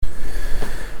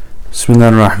بسم الله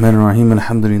الرحمن الرحيم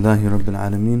الحمد لله رب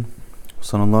العالمين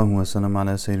صلى الله وسلم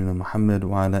على سيدنا محمد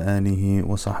وعلى آله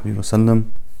وصحبه وسلم.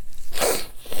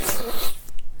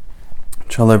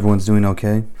 Inshallah everyone's doing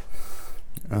okay.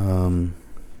 I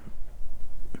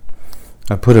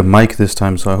put a mic this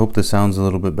time, so I hope this sounds a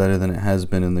little bit better than it has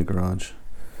been in the garage.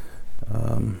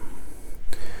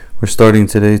 We're starting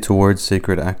today Towards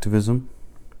Sacred Activism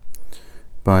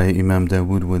by Imam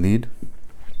Dawood Walid.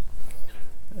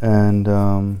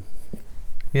 And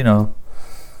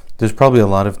there's probably a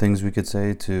lot of things we could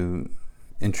say to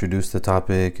introduce the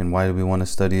topic and why do we want to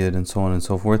study it and so on and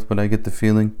so forth, but I get the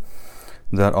feeling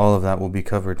that all of that will be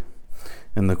covered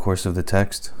in the course of the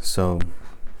text, so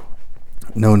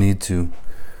no need to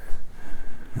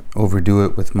overdo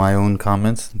it with my own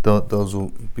comments. Those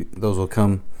will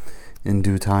come in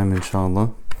due time,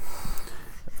 inshallah.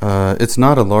 It's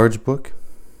not a large book.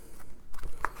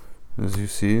 As you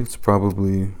see, it's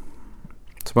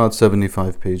about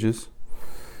 75 pages,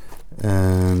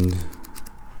 and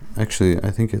actually I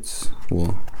think it's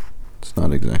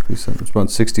not exactly 7, it's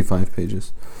about 65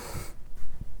 pages.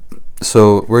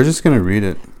 So we're just going to read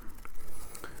it.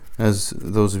 As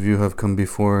those of you who have come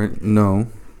before know,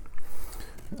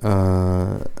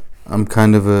 I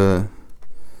kind of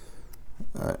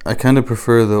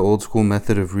prefer the old school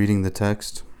method of reading the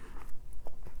text.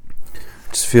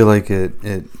 Just feel like it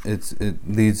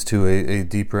leads to a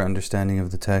deeper understanding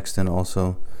of the text, and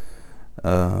also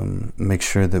make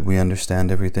sure that we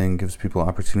understand everything, gives people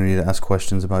opportunity to ask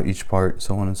questions about each part,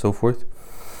 so on and so forth.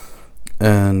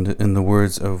 And in the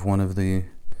words of one of the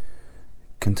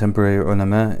contemporary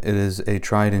ulama, it is a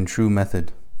tried and true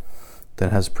method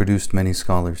that has produced many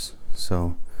scholars.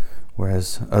 So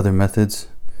whereas other methods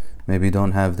maybe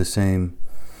don't have the same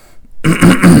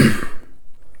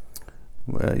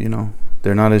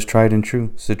they're not as tried and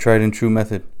true. It's a tried and true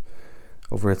method.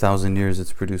 Over 1,000 years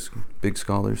it's produced big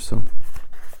scholars. So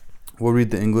we'll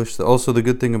read the English. Also, the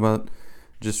good thing about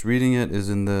just reading it is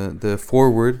in the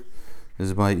foreword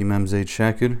is by Imam Zaid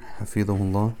Shakir,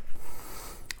 Hafidhahullah,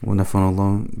 wa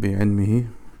nafanallah bi'ilmihi.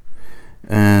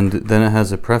 And then it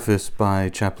has a preface by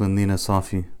Chaplain Lina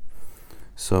Safi.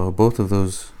 So both of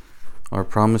those are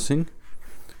promising.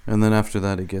 And then after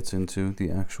that it gets into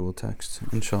the actual text,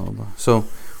 inshallah. So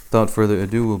without further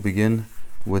ado, we'll begin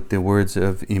with the words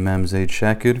of Imam Zaid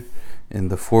Shakir in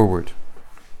the foreword,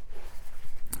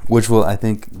 which will, I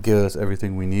think, give us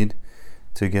everything we need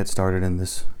to get started in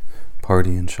this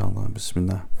party, inshallah.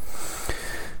 Bismillah.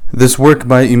 This work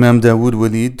by Imam Dawood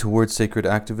Walid, Towards Sacred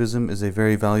Activism, is a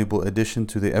very valuable addition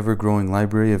to the ever-growing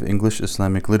library of English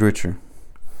Islamic literature.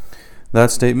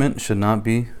 That statement should not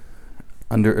be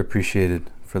underappreciated.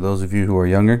 For those of you who are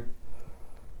younger,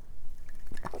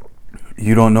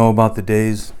 you don't know about the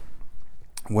days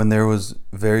when there was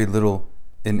very little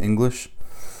in English,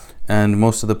 and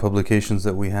most of the publications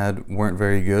that we had weren't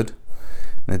very good.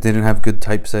 They didn't have good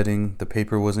typesetting, the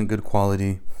paper wasn't good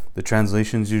quality, the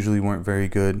translations usually weren't very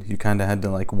good. You kind of had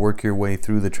to work your way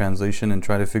through the translation and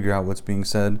try to figure out what's being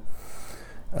said.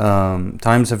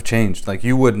 Times have changed.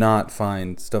 You would not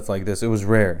find stuff like this. It was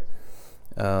rare.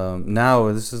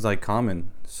 Now this is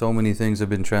common. So many things have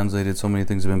been translated, so many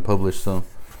things have been published, so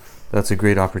that's a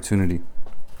great opportunity.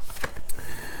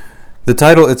 The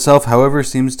title itself, however,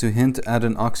 seems to hint at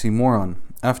an oxymoron.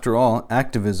 After all,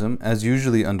 activism, as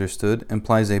usually understood,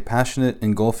 implies a passionate,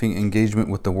 engulfing engagement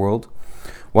with the world,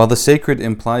 while the sacred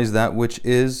implies that which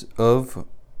is of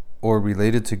or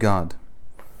related to God,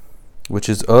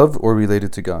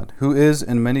 who is,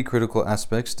 in many critical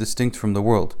aspects, distinct from the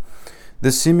world.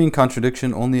 This seeming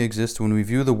contradiction only exists when we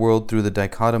view the world through the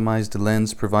dichotomized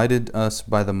lens provided us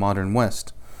by the modern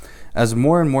West. As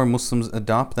more and more Muslims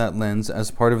adopt that lens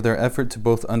as part of their effort to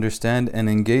both understand and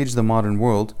engage the modern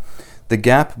world, the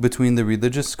gap between the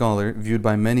religious scholar, viewed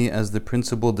by many as the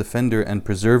principal defender and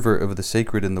preserver of the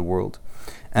sacred in the world,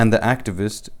 and the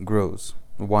activist grows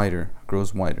wider.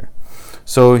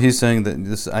 So he's saying that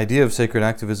this idea of sacred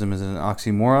activism is an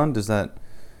oxymoron.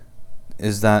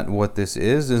 Is that what this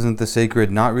is? Isn't the sacred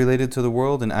not related to the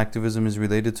world and activism is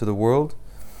related to the world?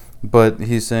 But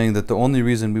he's saying that the only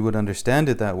reason we would understand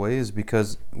it that way is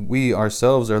because we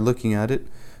ourselves are looking at it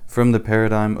from the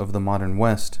paradigm of the modern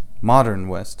West, not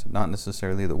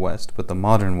necessarily the West, but the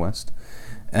modern West.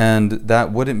 And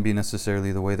that wouldn't be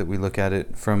necessarily the way that we look at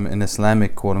it from an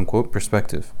Islamic quote-unquote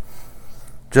perspective.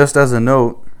 Just as a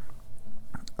note,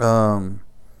 Imam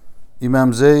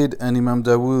Zaid and Imam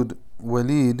Dawood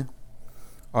Walid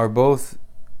are both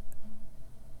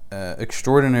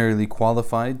extraordinarily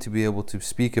qualified to be able to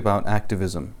speak about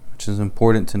activism, which is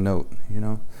important to note,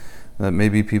 that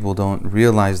maybe people don't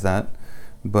realize that,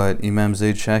 but Imam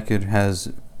Zaid Shakir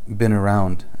has been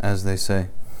around, as they say.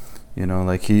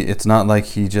 Like it's not like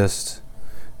he just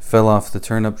fell off the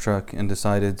turnip truck and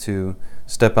decided to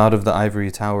step out of the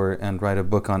ivory tower and write a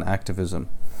book on activism.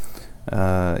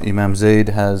 Imam Zayd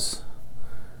has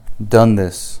done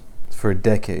this for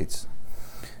decades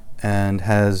and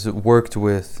has worked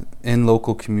in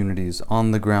local communities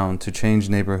on the ground to change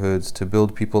neighborhoods, to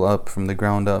build people up from the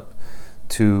ground up,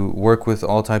 to work with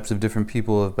all types of different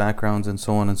people of backgrounds and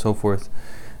so on and so forth.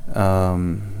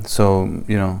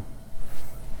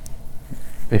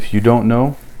 If you don't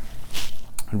know,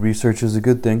 research is a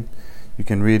good thing. You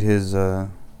can read his, I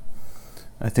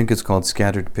think it's called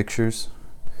Scattered Pictures.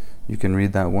 You can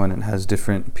read that one. It has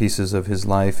different pieces of his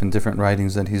life and different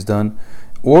writings that he's done.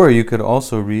 Or you could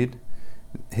also read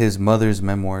his mother's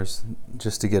memoirs,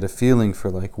 just to get a feeling for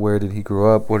like, where did he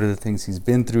grow up? What are the things he's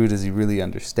been through? Does he really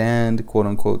understand, quote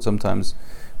unquote? Sometimes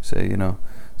say,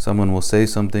 someone will say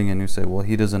something and you say, well,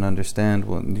 he doesn't understand.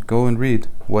 Well, you go and read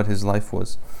what his life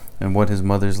was and what his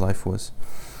mother's life was.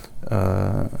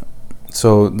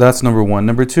 So that's number one.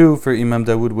 Number two, for Imam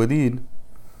Dawood Walid,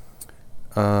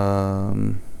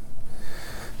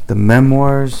 the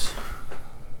memoirs.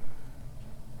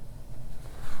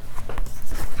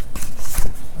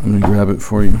 Let me grab it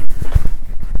for you.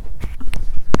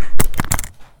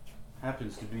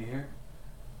 Happens to be here.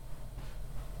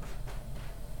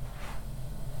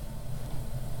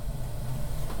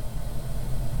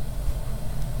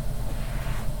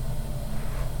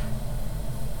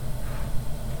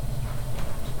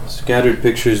 Scattered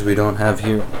Pictures we don't have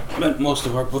here, but most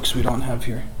of our books we don't have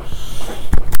here.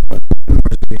 What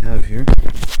we have here?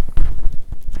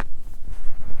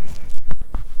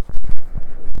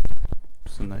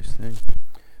 It's a nice thing.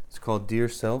 It's called Dear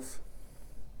Self.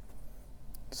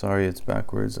 Sorry, it's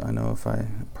backwards. I know if I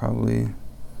probably...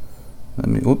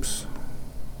 Oops.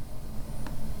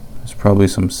 There's probably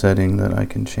some setting that I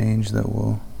can change that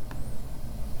will...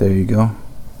 There you go.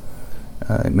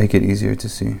 Make it easier to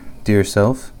see. Dear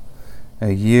Self.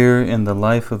 A Year in the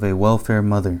Life of a Welfare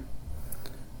Mother.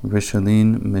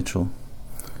 Rishaleen Mitchell.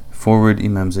 Forward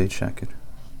Imam Zayd Shakir.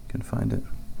 You can find it.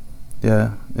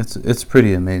 Yeah, it's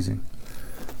pretty amazing.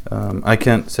 I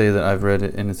can't say that I've read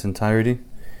it in its entirety,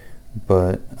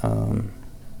 but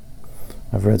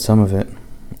I've read some of it,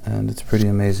 and it's pretty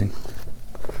amazing.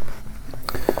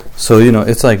 So,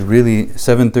 it's like really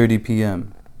 7:30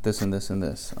 p.m., this and this and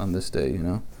this on this day,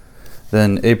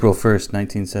 Then April 1st,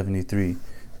 1973,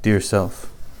 Dear Self.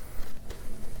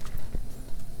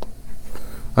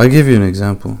 I'll give you an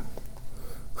example.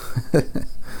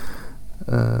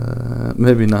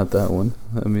 Maybe not that one.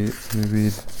 Let me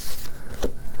read.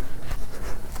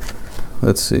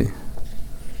 Let's see.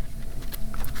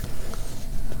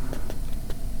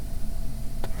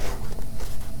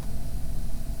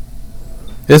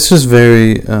 It's just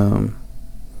very,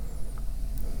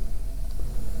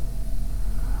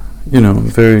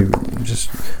 very just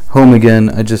home again.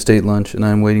 I just ate lunch and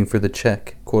I'm waiting for the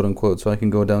check, quote unquote, so I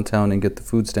can go downtown and get the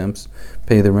food stamps,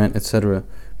 pay the rent, etc.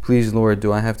 Please, Lord,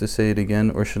 do I have to say it again,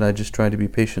 or should I just try to be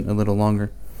patient a little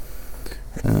longer?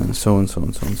 So and so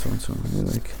and so and so and so.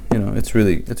 It's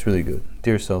really good.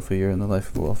 Dear Self, A Year in the Life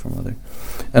of a Welfare Mother.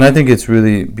 And I think it's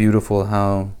really beautiful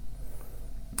how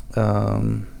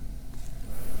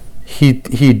he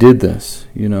did this.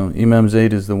 Imam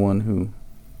Zayd is the one who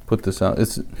put this out.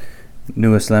 It's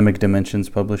New Islamic Dimensions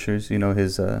Publishers,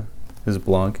 his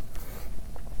blog.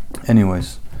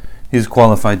 Anyways, he's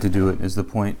qualified to do it, is the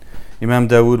point. Imam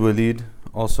Dawood Walid,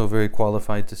 also very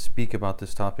qualified to speak about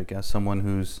this topic as someone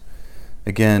who's,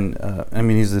 again,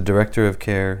 he's the director of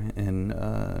care in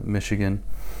Michigan.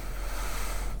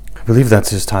 I believe that's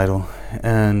his title.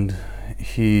 And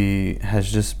he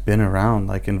has just been around,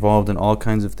 involved in all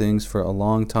kinds of things for a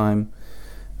long time.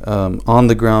 On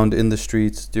the ground, in the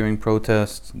streets, during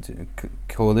protests,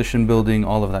 coalition building,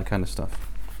 all of that kind of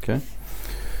stuff. Okay?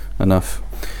 Enough.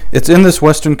 It's in this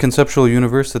Western conceptual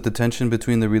universe that the tension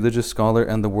between the religious scholar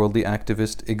and the worldly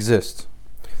activist exists.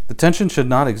 The tension should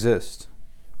not exist.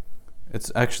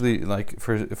 It's actually,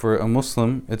 for a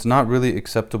Muslim, it's not really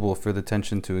acceptable for the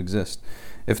tension to exist.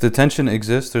 If the tension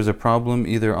exists, there's a problem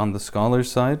either on the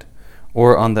scholar's side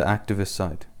or on the activist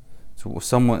side. So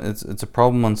it's a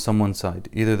problem on someone's side.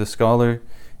 Either the scholar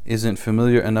isn't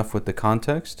familiar enough with the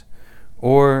context,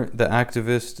 or the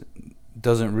activist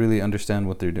doesn't really understand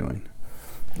what they're doing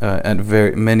at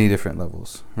very many different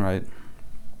levels, right?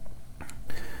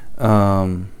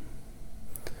 I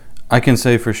can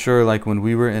say for sure, when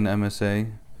we were in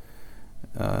MSA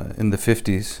in the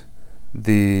 50s,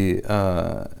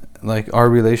 our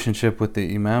relationship with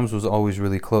the imams was always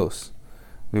really close.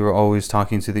 We were always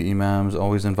talking to the imams,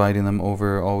 always inviting them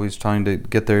over, always trying to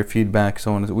get their feedback,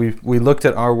 so on. We looked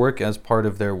at our work as part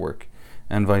of their work,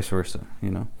 and vice versa,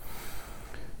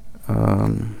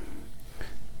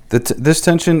 This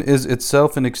tension is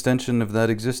itself an extension of that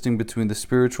existing between the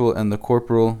spiritual and the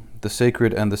corporal, the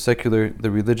sacred and the secular,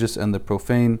 the religious and the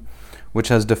profane, which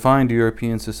has defined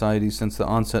European society since the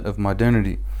onset of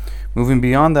modernity. Moving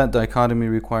beyond that dichotomy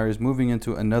requires moving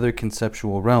into another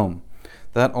conceptual realm.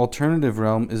 That alternative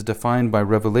realm is defined by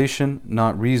revelation,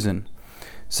 not reason.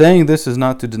 Saying this is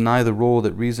not to deny the role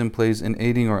that reason plays in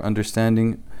aiding our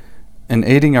understanding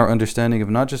of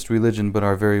not just religion but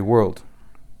our very world.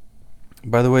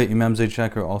 By the way, Imam Zaid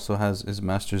Shakir also has his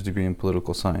master's degree in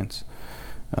political science,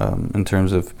 in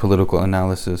terms of political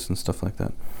analysis and stuff like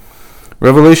that.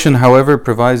 Revelation, however,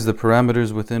 provides the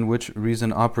parameters within which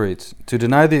reason operates. To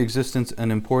deny the existence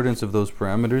and importance of those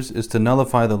parameters is to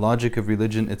nullify the logic of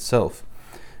religion itself,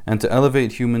 and to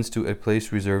elevate humans to a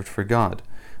place reserved for God.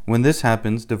 When this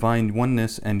happens, divine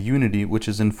oneness and unity, which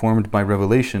is informed by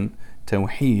revelation,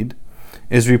 tawheed,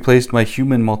 is replaced by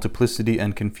human multiplicity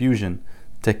and confusion,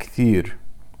 takthir,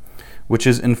 which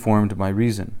is informed by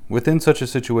reason. Within such a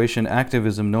situation,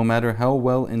 activism, no matter how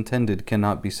well intended,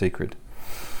 cannot be sacred.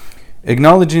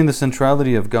 Acknowledging the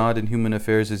centrality of God in human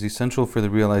affairs is essential for the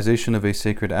realization of a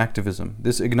sacred activism.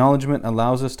 This acknowledgement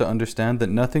allows us to understand that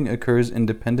nothing occurs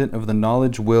independent of the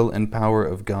knowledge, will, and power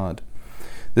of God.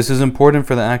 This is important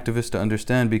for the activist to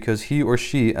understand because he or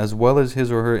she, as well as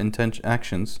his or her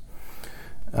actions,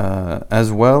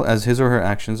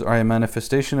 are a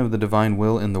manifestation of the divine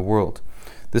will in the world.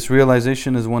 This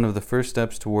realization is one of the first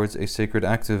steps towards a sacred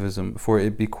activism, for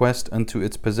it bequests unto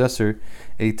its possessor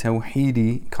a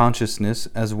tawheedi consciousness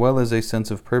as well as a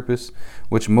sense of purpose,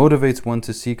 which motivates one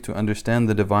to seek to understand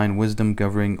the divine wisdom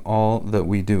governing all that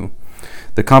we do.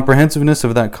 The comprehensiveness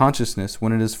of that consciousness,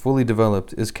 when it is fully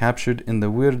developed, is captured in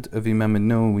the wird of Imam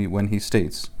al-Nawawi when he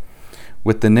states,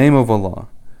 "With the name of Allah,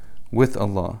 with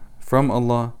Allah, from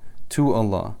Allah, to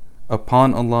Allah,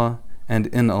 upon Allah, and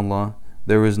in Allah,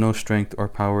 there is no strength or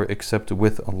power except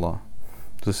with Allah."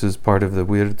 This is part of the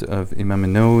wird of Imam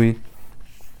al-Nawawi.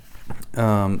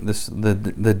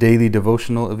 The daily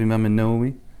devotional of Imam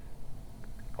al-Nawawi,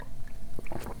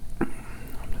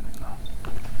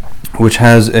 which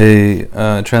has a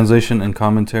translation and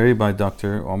commentary by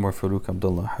Dr. Omar Farooq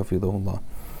Abdullah, Hafidhullah.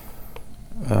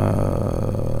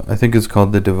 I think it's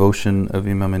called The Devotion of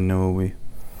Imam al-Nawawi.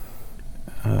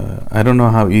 I don't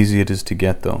know how easy it is to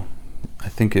get, though. I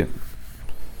think it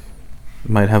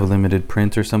might have a limited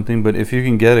print or something, but if you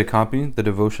can get a copy, The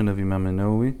Devotion of Imam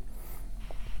al-Nawawi,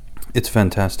 it's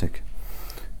fantastic.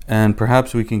 And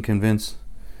perhaps we can convince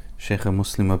Sheikha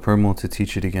Muslima Permal to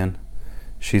teach it again.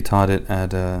 She taught it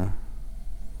at a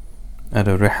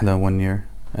rihla one year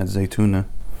at Zaytuna,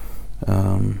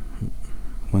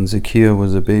 when Zakiya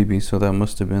was a baby, so that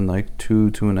must have been like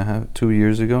 2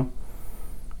 years ago.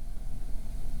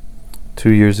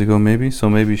 2 years ago maybe, so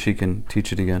maybe she can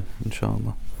teach it again,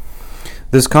 inshallah.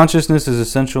 This consciousness is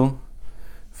essential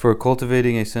for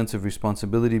cultivating a sense of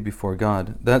responsibility before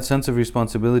God. That sense of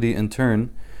responsibility, in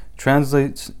turn,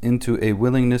 translates into a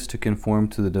willingness to conform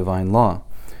to the divine law.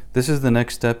 This is the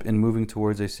next step in moving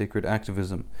towards a sacred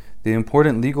activism. The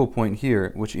important legal point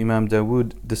here, which Imam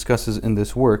Dawood discusses in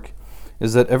this work,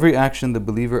 is that every action the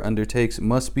believer undertakes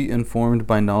must be informed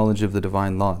by knowledge of the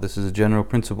divine law. This is a general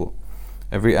principle.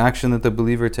 Every action that the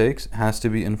believer takes has to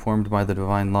be informed by the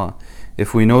divine law.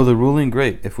 If we know the ruling,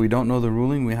 great. If we don't know the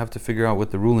ruling, we have to figure out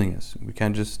what the ruling is. We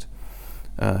can't just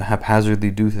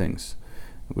haphazardly do things.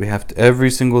 We have to,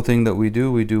 every single thing that we do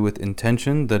with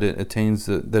intention that it attains,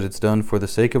 that it's done for the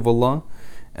sake of Allah,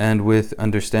 and with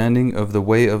understanding of the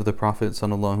way of the Prophet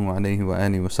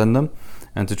ﷺ,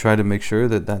 and to try to make sure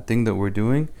that that thing that we're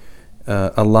doing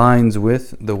aligns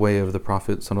with the way of the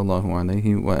Prophet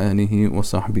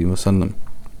ﷺ.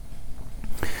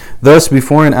 Thus,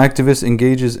 before an activist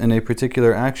engages in a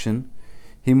particular action,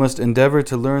 he must endeavor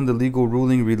to learn the legal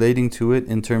ruling relating to it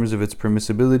in terms of its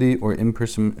permissibility or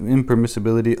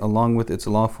impermissibility, along with its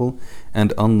lawful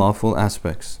and unlawful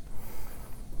aspects.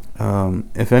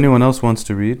 If anyone else wants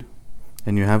to read,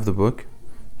 and you have the book,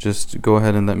 just go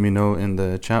ahead and let me know in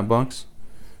the chat box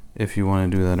if you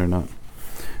want to do that or not.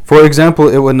 For example,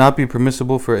 it would not be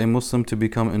permissible for a Muslim to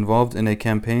become involved in a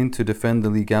campaign to defend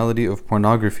the legality of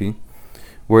pornography,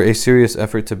 were a serious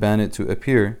effort to ban it to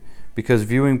appear, because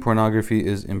viewing pornography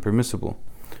is impermissible.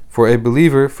 For a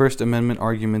believer, First Amendment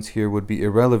arguments here would be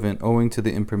irrelevant owing to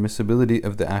the impermissibility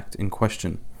of the act in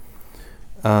question.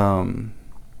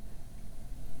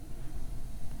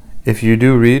 If you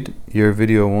do read, your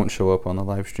video won't show up on the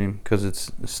live stream because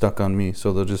it's stuck on me.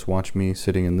 So they'll just watch me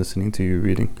sitting and listening to you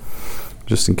reading,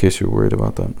 just in case you're worried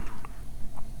about that.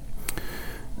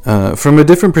 From a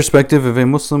different perspective, if a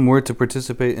Muslim were to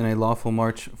participate in a lawful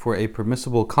march for a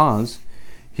permissible cause,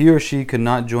 he or she could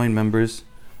not join members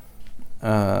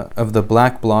of the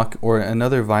Black Bloc or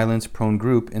another violence-prone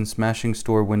group in smashing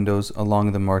store windows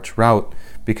along the march route,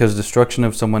 because destruction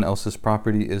of someone else's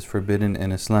property is forbidden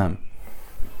in Islam.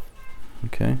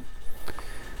 Okay.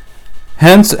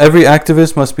 Hence, every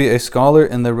activist must be a scholar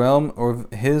in the realm of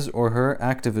his or her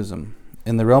activism.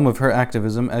 In the realm of her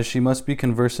activism, as she must be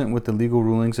conversant with the legal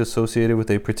rulings associated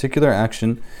with a particular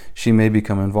action she may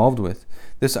become involved with.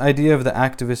 This idea of the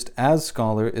activist as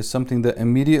scholar is something that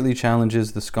immediately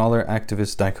challenges the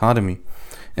scholar-activist dichotomy.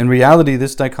 In reality,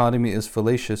 this dichotomy is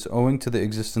fallacious, owing to the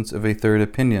existence of a third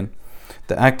opinion,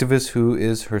 the activist who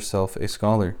is herself a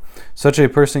scholar. Such a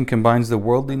person combines the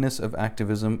worldliness of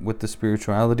activism with the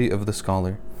spirituality of the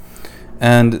scholar.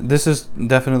 And this is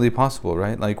definitely possible,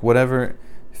 right? Like whatever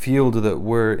field that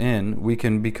we're in, we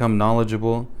can become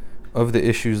knowledgeable of the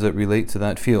issues that relate to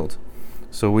that field.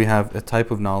 So we have a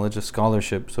type of knowledge, a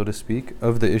scholarship, so to speak,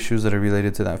 of the issues that are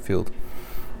related to that field.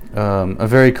 A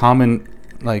very common,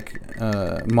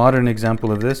 modern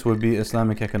example of this would be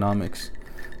Islamic economics.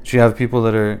 So you have people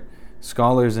that are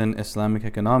scholars in Islamic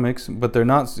economics, but they're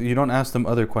not. You don't ask them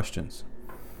other questions,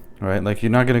 right? Like you're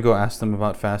not going to go ask them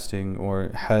about fasting or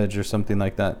Hajj or something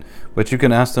like that. But you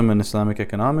can ask them in Islamic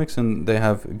economics, and they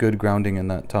have good grounding in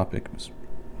that topic.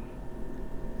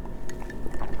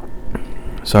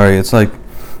 Sorry, it's like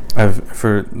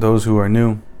for those who are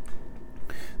new,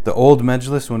 the old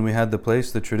Majlis, when we had the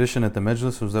place, the tradition at the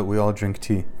Majlis was that we all drink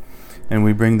tea. And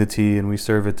we bring the tea and we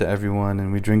serve it to everyone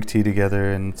and we drink tea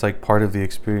together, and it's like part of the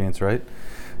experience, right?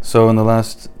 So in the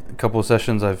last couple of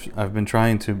sessions, I've been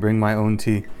trying to bring my own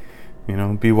tea,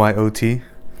 BYOT,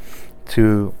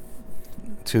 to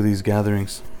these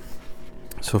gatherings.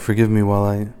 So forgive me while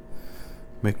I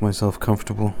make myself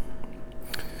comfortable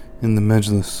in the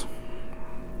Majlis.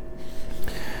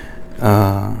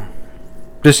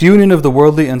 This union of the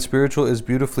worldly and spiritual is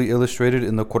beautifully illustrated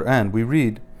in the Quran. We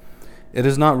read, "It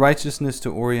is not righteousness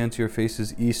to orient your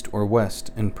faces east or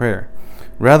west in prayer.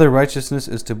 Rather, righteousness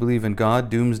is to believe in God,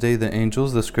 doomsday, the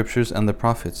angels, the scriptures, and the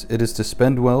prophets. It is to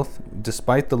spend wealth,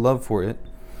 despite the love for it,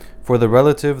 for the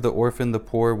relative, the orphan, the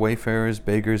poor, wayfarers,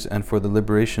 beggars, and for the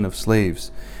liberation of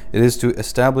slaves. It is to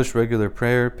establish regular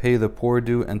prayer, pay the poor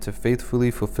due, and to faithfully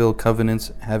fulfill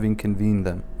covenants, having convened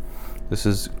them." This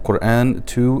is Quran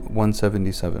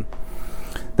 2:177.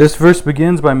 This verse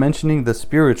begins by mentioning the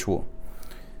spiritual.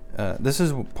 This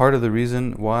is part of the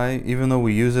reason why, even though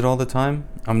we use it all the time,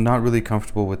 I'm not really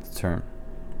comfortable with the term.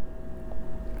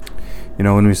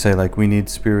 When we say we need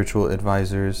spiritual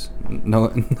advisors,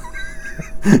 no,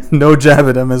 no jab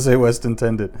at MSA West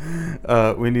intended.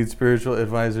 We need spiritual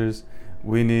advisors.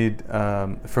 We need,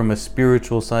 from a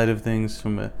spiritual side of things,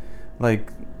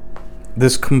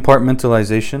 this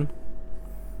compartmentalization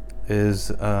is,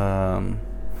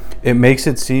 it makes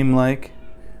it seem like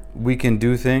we can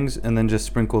do things and then just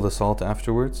sprinkle the salt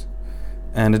afterwards,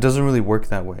 and it doesn't really work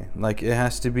that way. It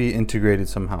has to be integrated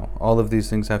somehow. All of these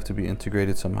things have to be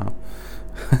integrated somehow.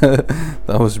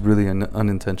 That was really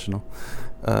unintentional.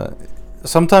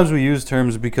 Sometimes we use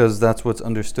terms because that's what's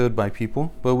understood by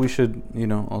people, but we should,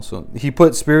 also. He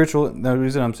put spiritual, the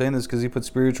reason I'm saying this is because he put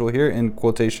spiritual here in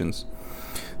quotations.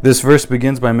 This verse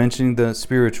begins by mentioning the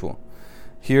spiritual,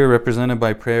 here represented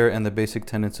by prayer and the basic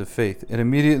tenets of faith. It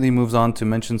immediately moves on to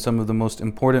mention some of the most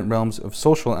important realms of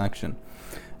social action.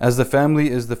 As the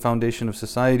family is the foundation of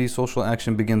society, social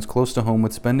action begins close to home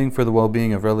with spending for the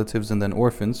well-being of relatives and then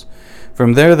orphans.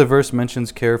 From there, the verse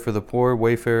mentions care for the poor,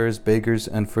 wayfarers, beggars,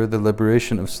 and for the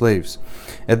liberation of slaves.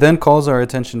 It then calls our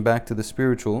attention back to the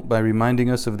spiritual by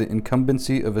reminding us of the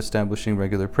incumbency of establishing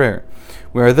regular prayer.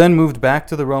 We are then moved back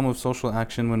to the realm of social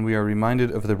action when we are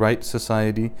reminded of the right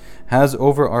society has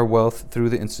over our wealth through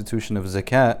the institution of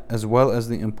zakat, as well as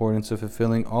the importance of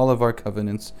fulfilling all of our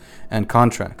covenants and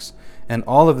contracts. And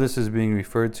all of this is being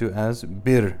referred to as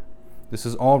bir. This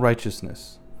is all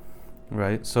righteousness,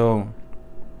 right? So,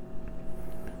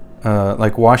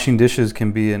 washing dishes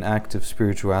can be an act of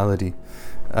spirituality.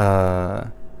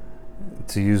 To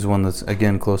use one that's,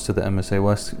 again, close to the MSA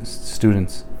West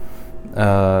students.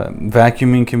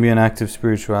 Vacuuming can be an act of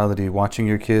spirituality. Watching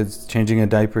your kids, changing a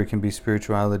diaper can be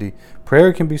spirituality.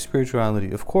 Prayer can be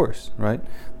spirituality, of course, right?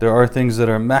 There are things that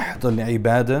are mahd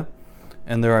al-ibadah,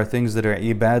 and there are things that are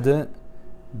ibadah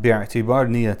bi'atibar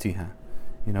niyatiha.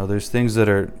 There's things that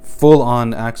are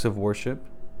full-on acts of worship.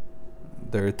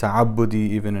 They're ta'abbudi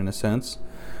even in a sense.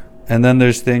 And then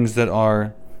there's things that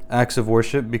are acts of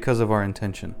worship because of our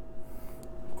intention.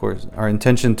 Of course, our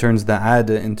intention turns the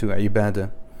ada into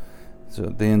ibadah. So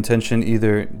the intention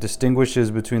either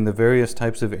distinguishes between the various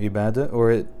types of ibadah, or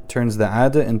it turns the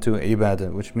ada into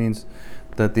ibadah, which means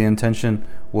that the intention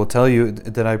will tell you,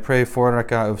 did I pray 4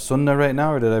 rak'ah of sunnah right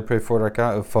now, or did I pray 4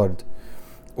 rak'ah of fard?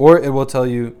 Or it will tell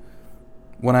you,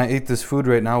 when I ate this food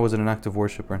right now, was it an act of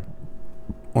worship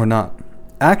or not?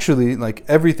 Actually, like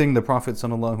everything the Prophet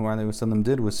ﷺ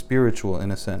did was spiritual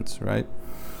in a sense, right?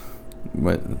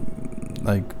 But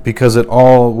like, because it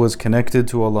all was connected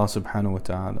to Allah subhanahu wa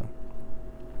ta'ala.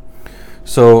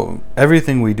 So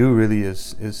everything we do really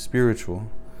is spiritual.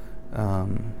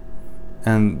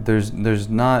 And there's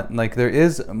not, like, there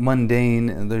is mundane,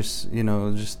 and there's,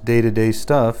 just day-to-day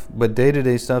stuff, but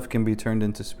day-to-day stuff can be turned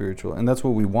into spiritual, and that's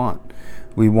what we want.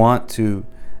 We want to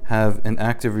have an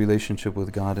active relationship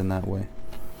with God in that way.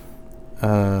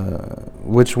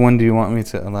 Which one do you want me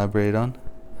to elaborate on?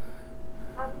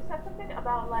 You said something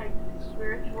about like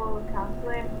spiritual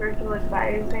counseling, spiritual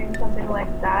advising, something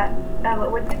like that.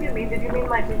 What did you mean? Did you mean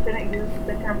like we shouldn't use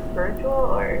the term spiritual,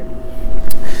 or?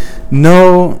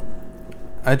 No,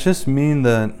 I just mean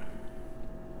that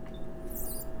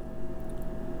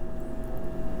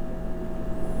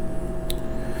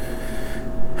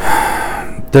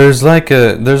there's a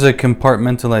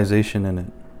compartmentalization in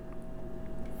it.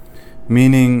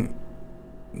 Meaning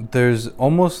there's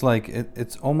almost like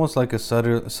it's almost like a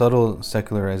subtle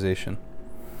secularization.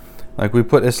 Like we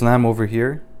put Islam over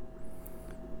here,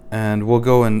 and we'll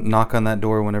go and knock on that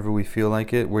door whenever we feel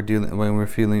like it. We're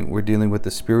dealing with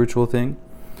the spiritual thing,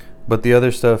 but the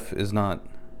other stuff is not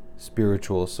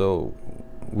spiritual, so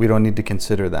we don't need to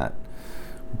consider that.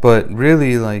 But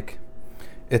really, like,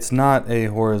 it's not a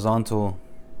horizontal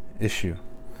issue.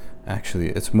 Actually,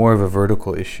 it's more of a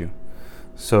vertical issue.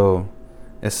 So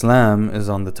Islam is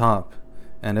on the top,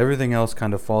 and everything else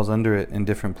kind of falls under it in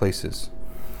different places.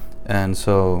 And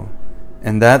so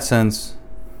in that sense,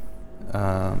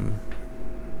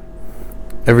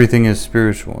 everything is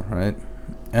spiritual, right?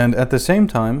 And at the same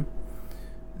time,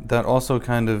 that also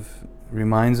kind of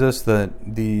reminds us that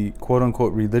the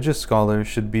quote-unquote religious scholar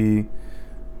should be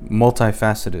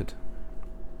multifaceted.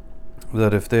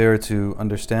 That if they are to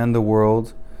understand the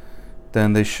world,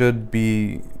 then they should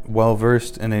be well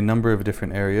versed in a number of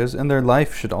different areas, and their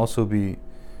life should also be,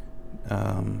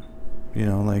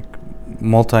 like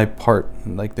multi-part.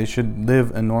 Like they should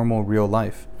live a normal, real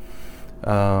life.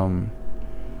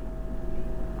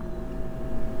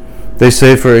 They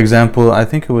say, for example, I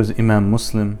think it was Imam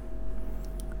Muslim,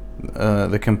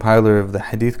 the compiler of the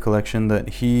hadith collection, that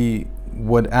he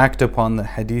would act upon the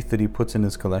hadith that he puts in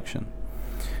his collection.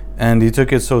 And he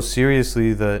took it so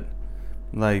seriously that,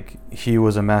 like, he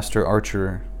was a master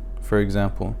archer, for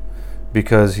example,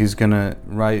 because he's going to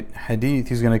write hadith,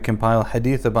 he's going to compile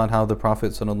hadith about how the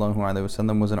Prophet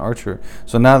ﷺ was an archer.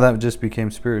 So now that just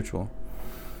became spiritual.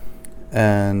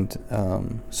 And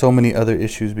so many other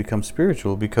issues become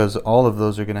spiritual because all of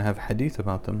those are going to have hadith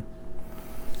about them.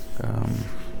 I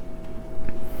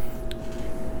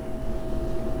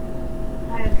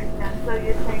understand. So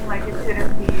you're saying like it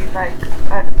shouldn't be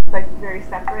like very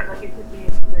separate, like it could be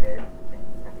included in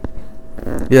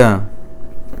everything. Yeah.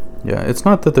 It's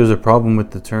not that there's a problem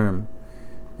with the term.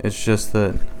 It's just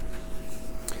that,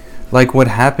 like, what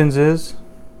happens is,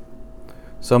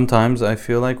 sometimes I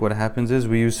feel like what happens is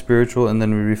we use spiritual and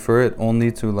then we refer it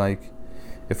only to, like,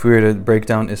 if we were to break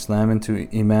down Islam into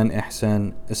Iman,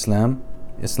 Ihsan, Islam,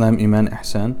 Iman,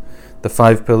 Ihsan, the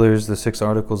 5 pillars, the 6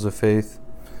 articles of faith,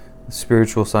 the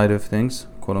spiritual side of things,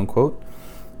 quote unquote,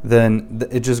 then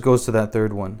it just goes to that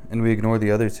third one and we ignore the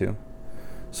other 2.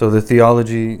 So the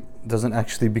theology doesn't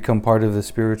actually become part of the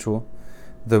spiritual.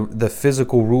 The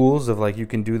physical rules of, like, you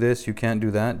can do this, you can't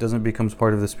do that, doesn't become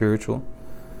part of the spiritual.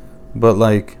 But,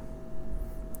 like,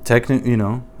 technically,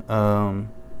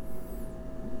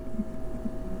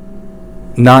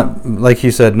 not, like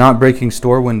he said, not breaking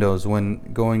store windows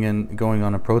when going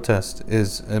on a protest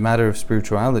is a matter of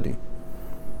spirituality.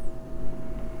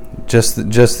 Just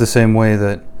the same way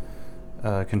that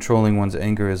controlling one's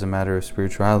anger is a matter of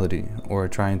spirituality, or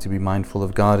trying to be mindful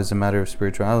of God is a matter of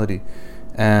spirituality,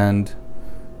 and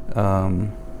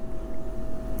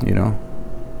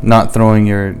not throwing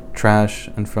your trash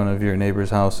in front of your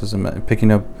neighbor's house is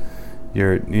picking up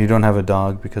you don't have a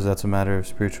dog because that's a matter of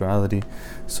spirituality.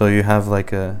 So you have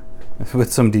like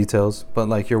with some details, but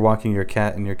like you're walking your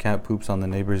cat and your cat poops on the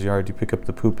neighbor's yard, you pick up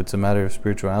the poop, it's a matter of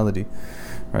spirituality,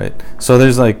 right? So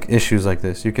there's like issues like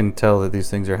this. You can tell that these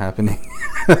things are happening.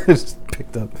 Just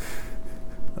picked up.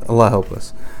 Allah help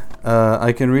us.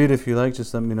 I can read if you like,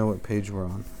 just let me know what page we're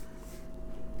on.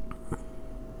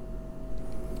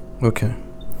 Okay.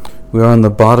 We are on the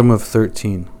bottom of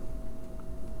 13.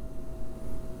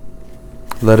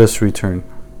 Let us return.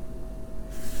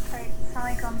 Alright,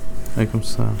 Assalamualaikum. Alaikum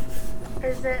salam.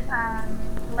 Is it,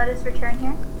 let us return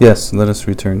here? Yes, let us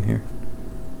return here.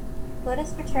 Let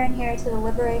us return here to the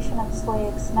liberation of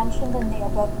slaves mentioned in the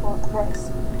above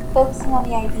verse, focusing on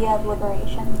the idea of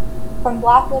liberation. From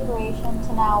black liberation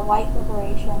to now white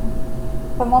liberation.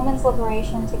 From women's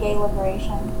liberation to gay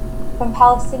liberation. From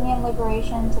Palestinian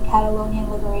liberation to Catalonian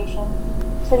liberation.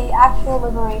 To the actual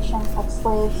liberation of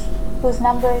slaves, whose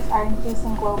numbers are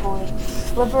increasing globally.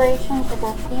 Liberation is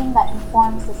a theme that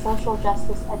informs the social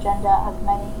justice agenda of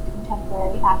many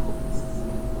contemporary activists.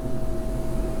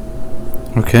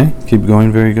 Okay, keep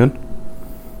going, very good.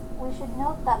 We should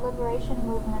note that liberation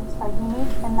movements are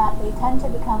unique in that they tend to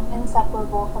become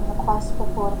inseparable from the quest for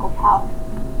political power.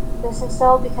 This is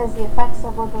so because the effects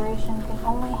of liberation can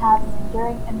only have an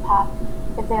enduring impact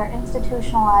if they are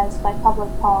institutionalized by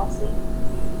public policy.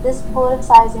 This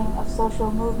politicizing of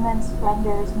social movements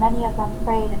renders many of them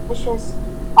prey to vicious,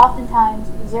 oftentimes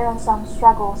zero-sum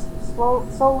struggles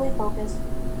solely focused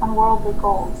on worldly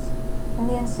goals. In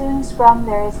the ensuing scrum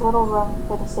there is little room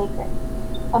for the sacred.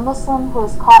 A Muslim who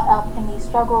is caught up in these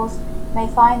struggles may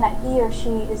find that he or she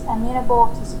is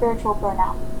amenable to spiritual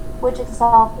burnout, which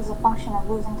itself is a function of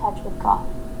losing touch with God.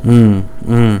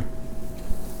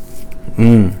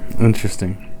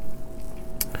 Interesting.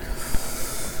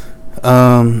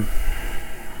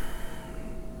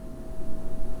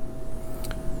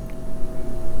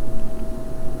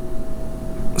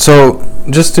 So,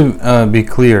 just to be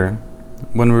clear,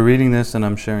 when we're reading this and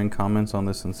I'm sharing comments on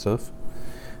this and stuff,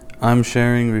 I'm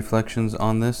sharing reflections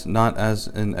on this not as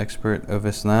an expert of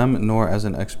Islam, nor as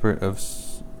an expert of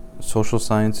social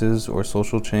sciences or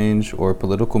social change or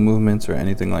political movements or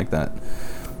anything like that.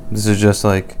 This is just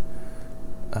like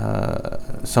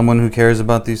someone who cares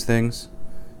about these things,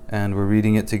 and we're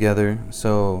reading it together.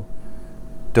 So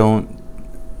don't,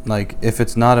 like, if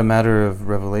it's not a matter of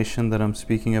revelation that I'm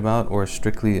speaking about or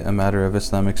strictly a matter of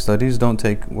Islamic studies, don't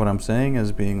take what I'm saying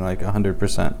as being like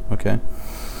 100%, okay?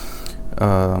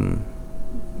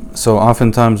 So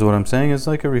oftentimes what I'm saying is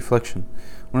like a reflection.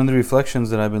 One of the reflections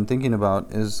that I've been thinking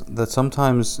about is that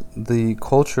sometimes the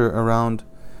culture around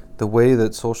the way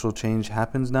that social change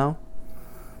happens now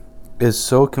is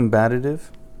so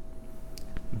combative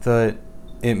that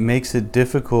it makes it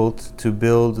difficult to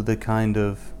build the kind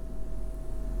of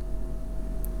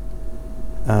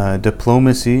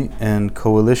diplomacy and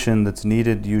coalition that's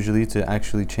needed usually to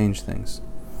actually change things.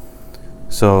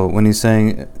 So when he's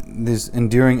saying this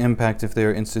enduring impact if they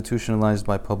are institutionalized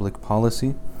by public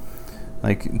policy,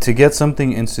 like, to get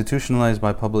something institutionalized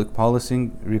by public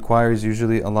policy requires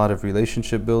usually a lot of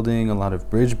relationship building, a lot of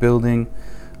bridge building,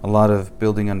 a lot of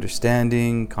building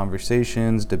understanding,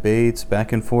 conversations, debates,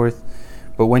 back and forth.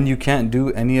 But when you can't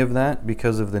do any of that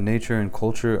because of the nature and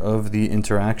culture of the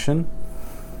interaction,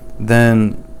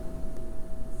 then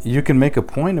you can make a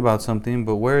point about something,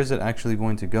 but where is it actually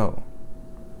going to go?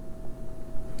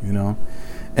 You know?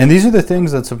 And these are the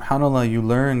things that, subhanAllah, you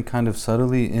learn kind of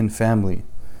subtly in family.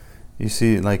 You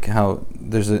see, like, how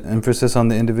there's an emphasis on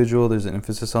the individual, there's an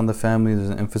emphasis on the family,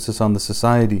 there's an emphasis on the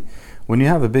society. When you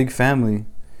have a big family,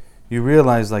 you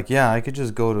realize, like, yeah, I could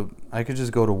just go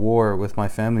to war with my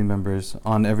family members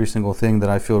on every single thing that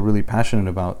I feel really passionate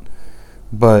about,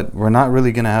 but we're not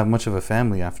really going to have much of a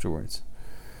family afterwards.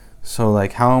 So,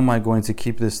 like, how am I going to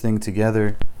keep this thing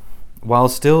together while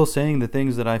still saying the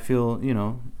things that I feel, you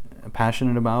know,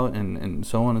 passionate about and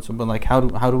so on and so on? But, like, how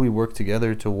do we work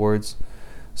together towards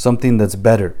something that's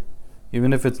better?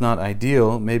 Even if it's not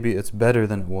ideal, maybe it's better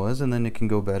than it was, and then it can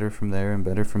go better from there and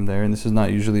better from there. And this is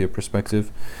not usually a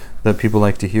perspective that people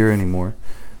like to hear anymore,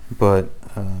 but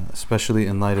especially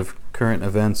in light of current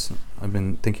events, I've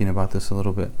been thinking about this a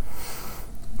little bit.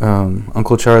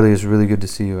 Uncle Charlie, is really good to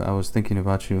see you. I was thinking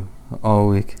about you all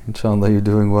week. Inshallah, you're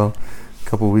doing well. A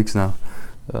couple weeks now.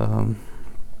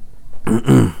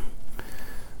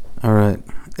 Alright.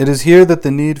 It is here that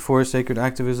the need for sacred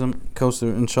activism,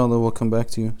 Kausar, inshallah, we'll come back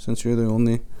to you. Since you're the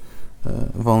only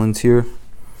volunteer,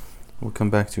 we'll come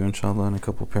back to you, inshallah, in a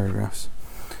couple paragraphs.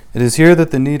 It is here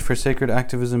that the need for sacred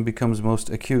activism becomes most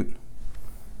acute.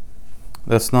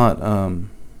 That's not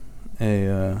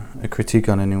a critique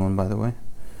on anyone, by the way,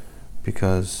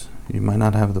 because you might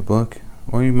not have the book,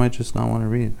 or you might just not want to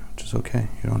read, which is okay.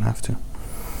 You don't have to.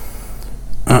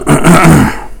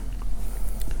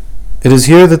 It is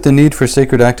here that the need for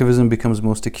sacred activism becomes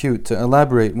most acute. To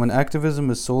elaborate, when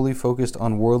activism is solely focused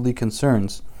on worldly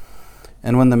concerns,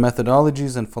 and when the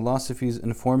methodologies and philosophies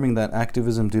informing that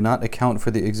activism do not account for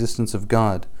the existence of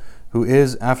God, who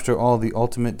is, after all, the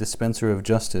ultimate dispenser of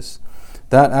justice,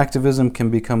 that activism can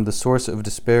become the source of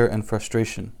despair and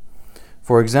frustration.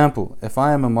 For example, if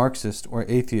I am a Marxist or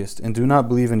atheist and do not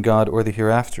believe in God or the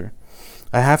hereafter,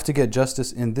 I have to get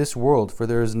justice in this world, for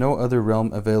there is no other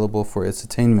realm available for its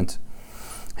attainment.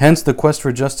 Hence, the quest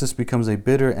for justice becomes a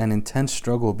bitter and intense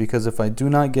struggle, because if I do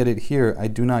not get it here, I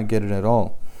do not get it at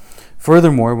all.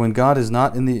 Furthermore, when God is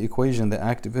not in the equation, the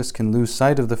activist can lose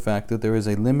sight of the fact that there is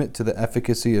a limit to the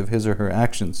efficacy of his or her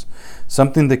actions,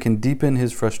 something that can deepen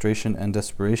his frustration and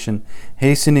desperation,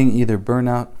 hastening either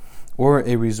burnout or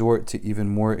a resort to even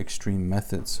more extreme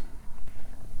methods.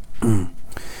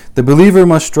 The believer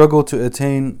must struggle to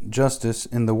attain justice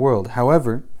in the world.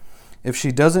 However, if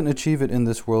she doesn't achieve it in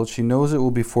this world, she knows it will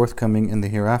be forthcoming in the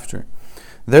hereafter.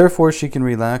 Therefore, she can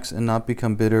relax and not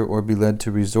become bitter or be led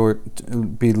to resort to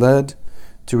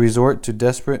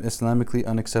desperate, Islamically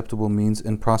unacceptable means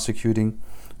in prosecuting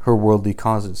her worldly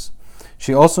causes.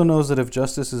 She also knows that if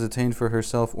justice is attained for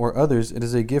herself or others, it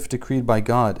is a gift decreed by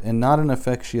God and not an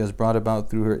effect she has brought about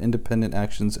through her independent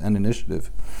actions and initiative.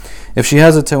 If she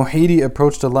has a tawheedi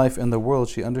approach to life and the world,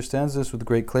 she understands this with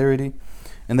great clarity,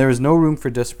 and there is no room for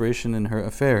desperation in her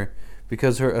affair,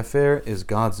 because her affair is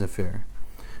God's affair.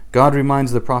 God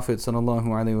reminds the Prophet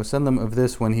ﷺ of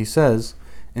this when he says,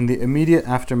 in the immediate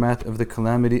aftermath of the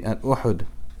calamity at Uhud,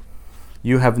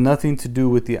 "You have nothing to do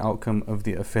with the outcome of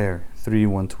the affair."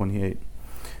 3:128.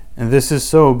 And this is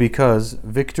so because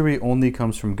victory only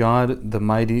comes from God, the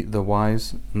mighty, the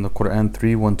wise, in the Quran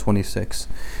 3:126.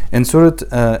 In Surah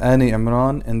Ali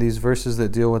Imran, in these verses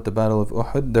that deal with the Battle of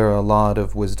Uhud, there are a lot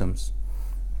of wisdoms.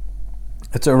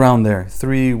 It's around there,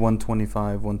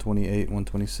 3:125, 128,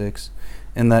 126.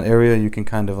 In that area, you can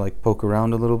kind of like poke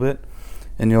around a little bit,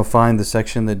 and you'll find the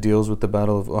section that deals with the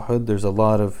Battle of Uhud. There's a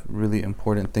lot of really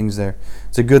important things there.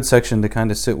 It's a good section to kind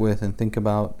of sit with and think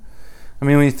about. I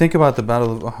mean, when you think about the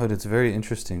Battle of Uhud, it's very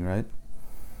interesting, right?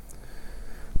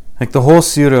 Like the whole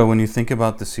seerah, when you think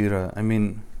about the seerah, I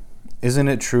mean, isn't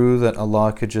it true that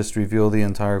Allah could just reveal the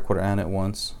entire Quran at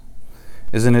once?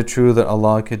 Isn't it true that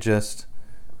Allah could just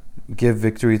give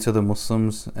victory to the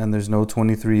Muslims and there's no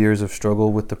 23 years of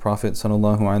struggle with the Prophet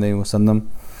ﷺ?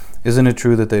 Isn't it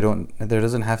true that there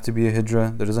doesn't have to be a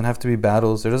hijrah, there doesn't have to be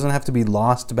battles, there doesn't have to be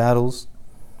lost battles?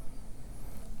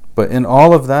 But in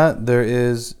all of that, there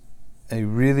is a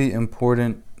really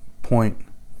important point,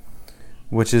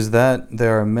 which is that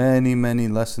there are many, many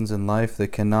lessons in life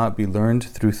that cannot be learned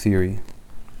through theory.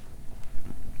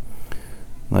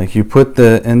 Like you put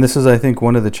and this is, I think,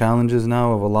 one of the challenges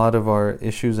now of a lot of our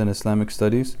issues in Islamic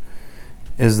studies,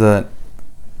 is that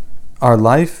our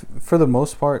life, for the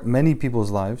most part, many people's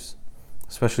lives,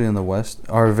 especially in the West,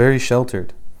 are very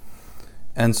sheltered.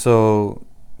 And so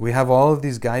we have all of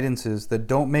these guidances that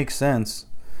don't make sense,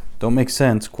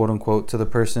 quote unquote, to the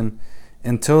person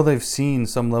until they've seen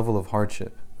some level of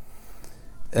hardship.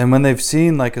 And when they've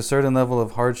seen like a certain level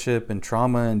of hardship and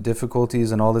trauma and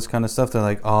difficulties and all this kind of stuff, they're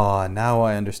like, oh, now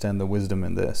I understand the wisdom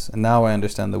in this, and now I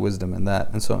understand the wisdom in that.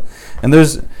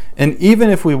 And even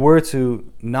if we were to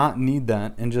not need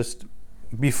that and just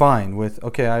be fine with,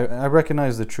 okay, I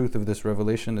recognize the truth of this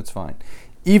revelation, it's fine.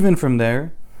 Even from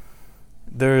there,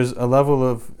 there's a level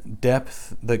of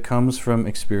depth that comes from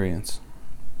experience.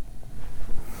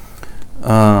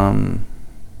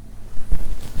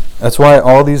 That's why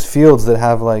all these fields that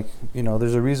have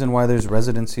there's a reason why there's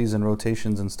residencies and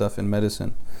rotations and stuff in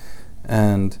medicine.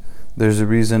 And there's a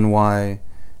reason why,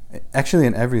 actually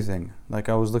in everything. Like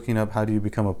I was looking up how do you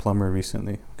become a plumber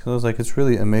recently. Because I was like, it's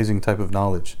really amazing type of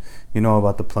knowledge. You know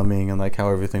about the plumbing and like how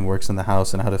everything works in the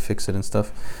house and how to fix it and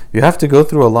stuff. You have to go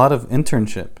through a lot of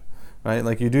internship. Right?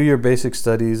 Like you do your basic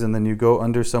studies and then you go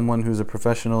under someone who's a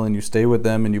professional and you stay with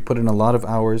them and you put in a lot of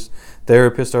hours.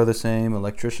 Therapists are the same,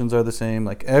 electricians are the same.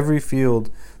 Like every field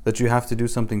that you have to do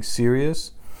something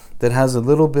serious that has a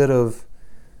little bit of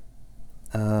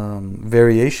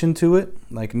variation to it,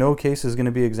 like no case is going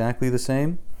to be exactly the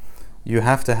same. You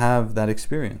have to have that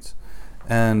experience.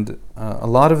 And a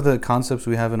lot of the concepts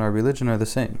we have in our religion are the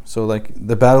same. So like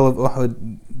the Battle of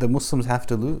Uhud, the Muslims have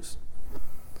to lose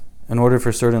in order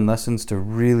for certain lessons to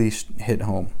really hit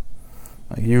home.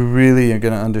 Like you really are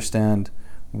going to understand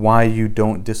why you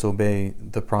don't disobey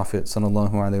the Prophet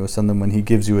ﷺ when he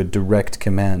gives you a direct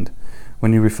command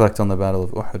when you reflect on the Battle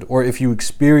of Uhud. Or if you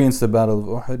experience the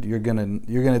Battle of Uhud,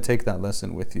 you're gonna take that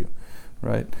lesson with you,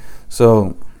 right?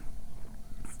 So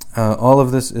all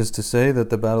of this is to say that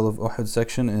the Battle of Uhud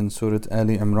section in Surah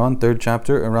Ali Imran, 3rd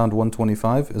chapter, around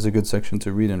 125, is a good section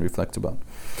to read and reflect about.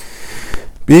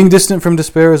 Being distant from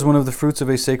despair is one of the fruits of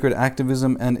a sacred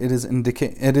activism, and it is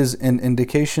an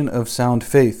indication of sound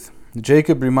faith.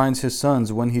 Jacob reminds his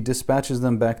sons when he dispatches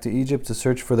them back to Egypt to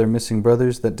search for their missing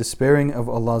brothers that despairing of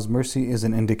Allah's mercy is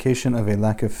an indication of a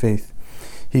lack of faith.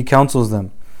 He counsels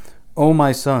them, O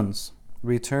my sons,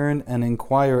 return and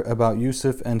inquire about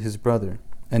Yusuf and his brother,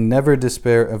 and never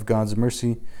despair of God's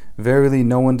mercy. Verily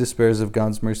no one despairs of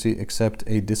God's mercy except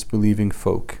a disbelieving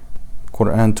folk.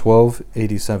 Quran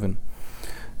 12:87.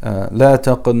 لا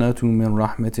تقنطوا من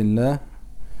رحمة الله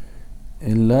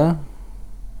إلا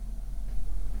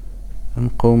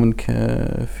قوم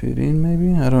الكافرين,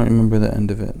 maybe? I don't remember the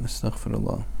end of it.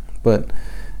 Astaghfirullah. But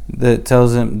that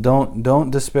tells him,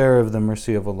 don't despair of the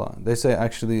mercy of Allah. They say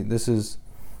actually this is,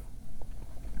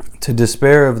 to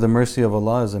despair of the mercy of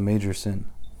Allah is a major sin.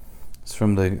 It's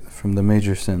from the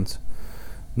major sins.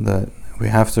 That we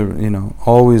have to,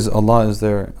 always, Allah is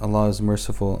there, Allah is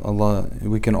merciful, Allah,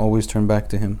 we can always turn back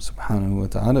to Him, subhanahu wa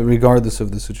ta'ala, regardless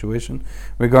of the situation,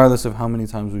 regardless of how many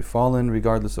times we've fallen,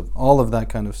 regardless of all of that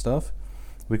kind of stuff,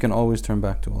 we can always turn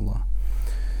back to Allah.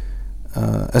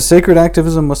 A sacred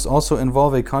activism must also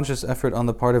involve a conscious effort on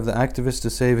the part of the activist to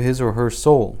save his or her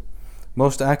soul.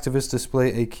 Most activists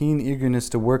display a keen eagerness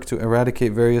to work to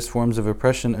eradicate various forms of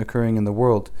oppression occurring in the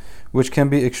world, which can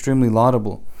be extremely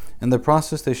laudable. In the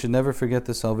process, they should never forget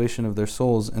the salvation of their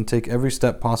souls and take every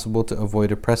step possible to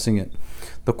avoid oppressing it.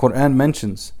 The Quran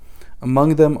mentions,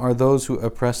 among them are those who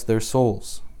oppress their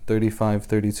souls,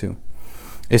 35:32.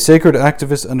 A sacred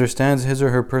activist understands his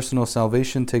or her personal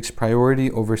salvation takes priority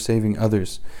over saving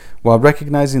others. While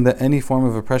recognizing that any form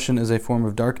of oppression is a form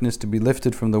of darkness to be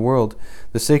lifted from the world,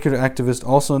 the sacred activist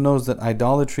also knows that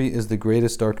idolatry is the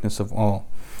greatest darkness of all.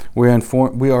 We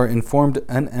are informed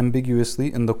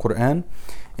unambiguously in the Quran,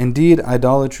 indeed,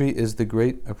 idolatry is the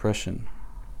great oppression.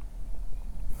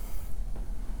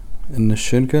 إن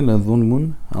الشرك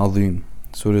لظلم عظيم.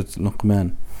 Surah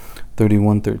Luqman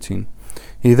 31:13.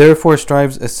 He therefore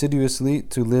strives assiduously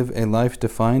to live a life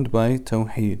defined by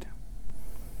Tawheed.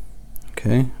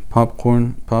 Okay,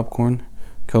 popcorn,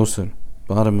 Kausar,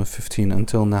 bottom of 15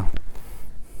 until now.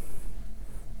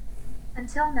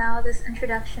 Until now, this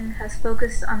introduction has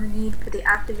focused on the need for the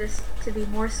activist to be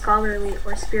more scholarly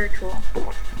or spiritual.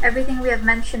 Everything we have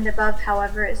mentioned above,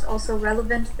 however, is also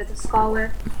relevant for the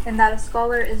scholar, in that a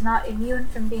scholar is not immune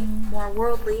from being more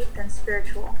worldly than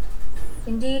spiritual.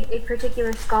 Indeed, a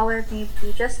particular scholar may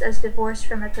be just as divorced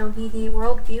from a Tawhidi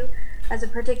worldview as a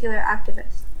particular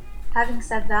activist. Having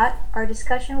said that, our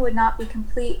discussion would not be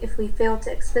complete if we failed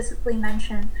to explicitly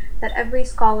mention that every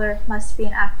scholar must be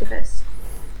an activist.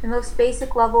 The most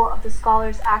basic level of the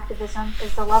scholar's activism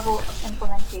is the level of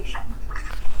implementation.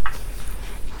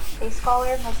 A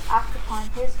scholar must act upon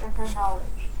his or her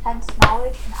knowledge. Hence,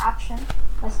 knowledge and action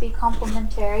must be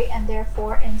complementary and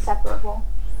therefore inseparable.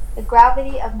 The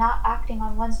gravity of not acting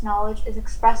on one's knowledge is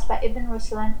expressed by Ibn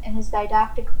Ruslan in his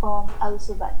didactic poem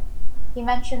Al-Zubad. He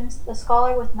mentions, the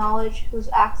scholar with knowledge whose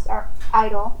acts are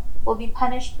idle will be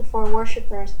punished before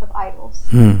worshippers of idols.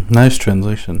 Nice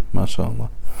translation, mashallah.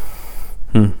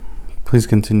 Please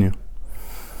continue.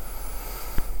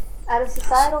 At a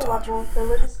societal level,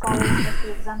 religious scholars must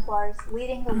be exemplars,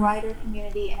 leading the wider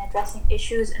community in addressing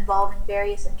issues involving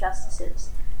various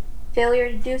injustices.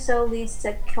 Failure to do so leads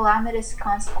to calamitous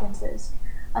consequences.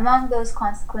 Among those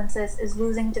consequences is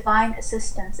losing divine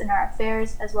assistance in our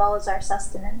affairs as well as our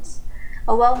sustenance.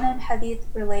 A well-known hadith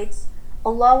relates,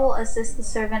 Allah will assist the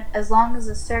servant as long as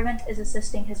the servant is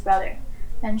assisting his brother,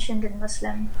 mentioned in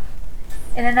Muslim.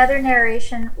 In another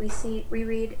narration, we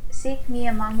read, Seek me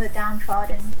among the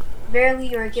downtrodden. Verily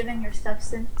you are given your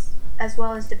substance as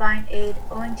well as divine aid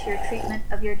owing to your treatment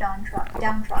of your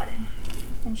downtrodden,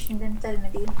 mentioned in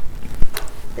Tirmidhi.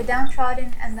 The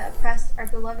downtrodden and the oppressed are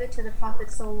beloved to the Prophet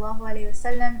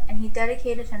ﷺ, and he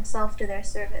dedicated himself to their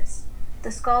service.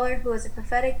 The scholar who is a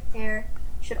prophetic heir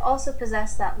should also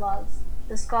possess that love.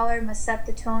 The scholar must set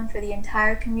the tone for the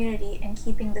entire community in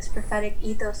keeping this prophetic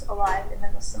ethos alive in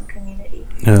the Muslim community.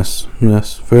 Yes,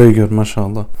 very good,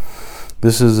 mashallah.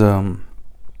 This is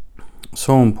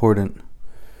so important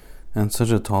and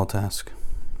such a tall task.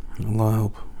 Allah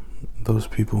help those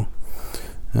people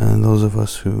and those of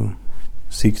us who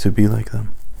seek to be like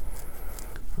them.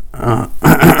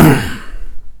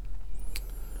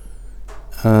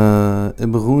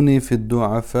 ابغوني في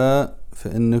الضعفاء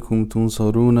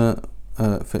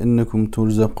فإنكم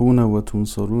ترزقون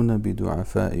وتنصرون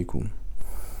بدعفائكم.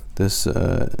 This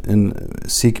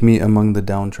seek me among the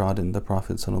downtrodden, the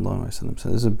Prophet ﷺ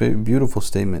says. It's a beautiful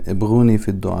statement. ابغوني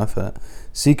في الضعفاء.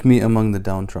 Seek me among the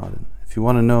downtrodden. If you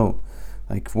want to know,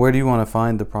 like, where do you want to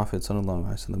find the Prophet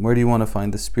ﷺ? Where do you want to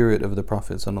find the spirit of the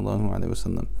Prophet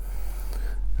ﷺ?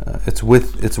 It's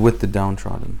with the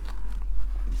downtrodden.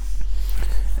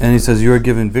 And he says, you are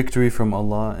given victory from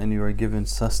Allah and you are given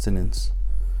sustenance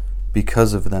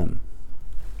because of them,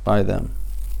 by them.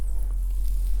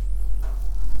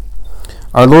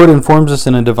 Our Lord informs us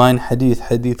in a divine hadith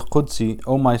Qudsi,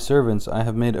 O my servants, I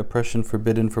have made oppression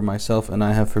forbidden for myself and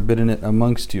I have forbidden it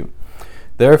amongst you.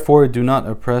 Therefore do not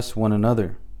oppress one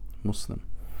another. Muslim.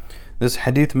 This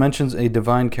hadith mentions a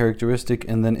divine characteristic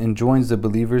and then enjoins the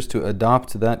believers to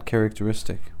adopt that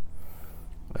characteristic.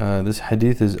 This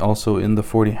hadith is also in the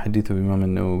 40 hadith of Imam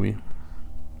al-Nawawi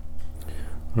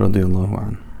radiyallahu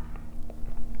anhu.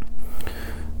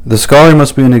 The scholar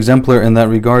must be an exemplar in that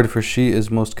regard, for she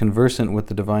is most conversant with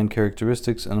the divine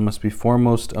characteristics and must be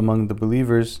foremost among the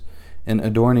believers in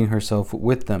adorning herself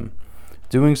with them.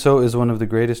 Doing so is one of the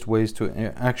greatest ways to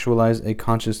actualize a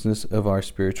consciousness of our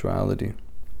spirituality.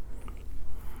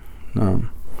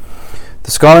 The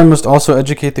scholar must also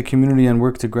educate the community and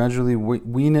work to gradually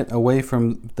wean it away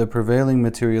from the prevailing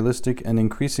materialistic and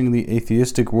increasingly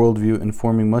atheistic worldview,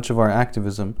 informing much of our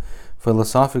activism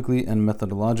philosophically and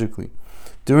methodologically.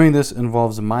 Doing this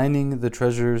involves mining the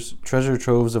treasure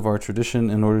troves of our tradition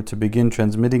in order to begin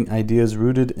transmitting ideas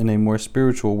rooted in a more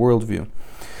spiritual worldview.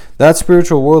 That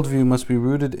spiritual worldview must be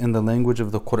rooted in the language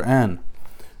of the Quran,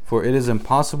 for it is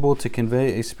impossible to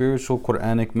convey a spiritual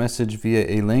Quranic message via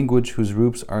a language whose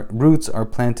roots are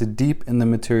planted deep in the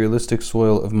materialistic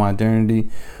soil of modernity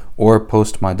or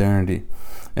post-modernity.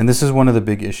 And this is one of the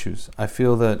big issues. I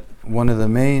feel that one of the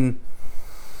main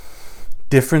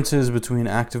differences between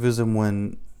activism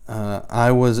when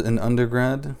I was an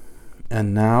undergrad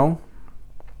and now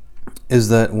is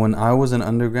that when I was an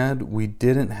undergrad, we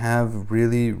didn't have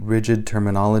really rigid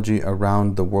terminology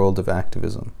around the world of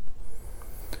activism.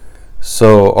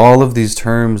 So all of these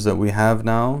terms that we have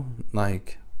now,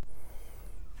 like,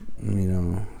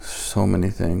 so many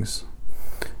things,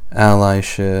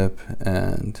 allyship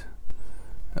and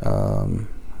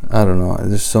I don't know.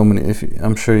 There's so many.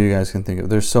 I'm sure you guys can think of.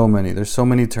 There's so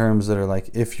many terms that are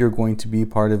like, if you're going to be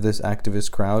part of this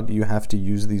activist crowd, you have to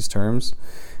use these terms,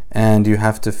 and you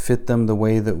have to fit them the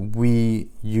way that we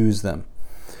use them.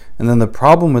 And then the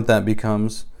problem with that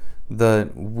becomes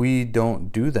that we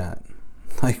don't do that.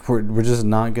 Like we're just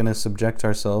not going to subject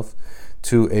ourselves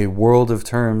to a world of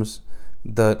terms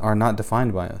that are not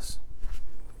defined by us.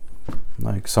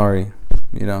 Like, sorry,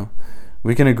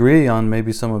 we can agree on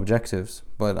maybe some objectives,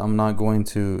 but I'm not going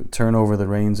to turn over the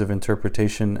reins of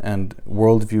interpretation and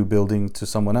worldview building to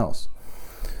someone else.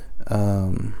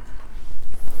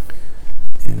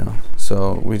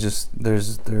 So we just,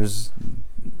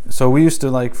 so we used to,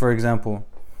 like, for example,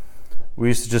 we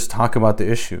used to just talk about the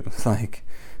issue. Like,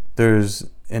 there's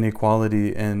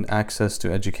inequality in access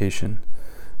to education.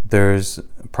 There's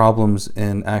problems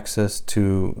in access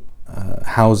to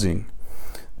housing.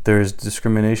 There's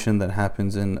discrimination that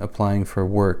happens in applying for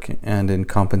work and in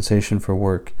compensation for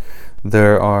work.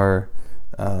 There are,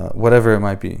 whatever it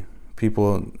might be,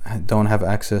 people don't have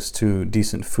access to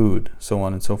decent food, so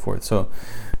on and so forth. So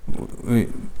we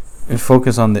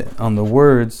focus on the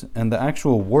words and the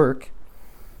actual work,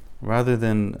 rather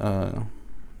than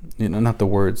not the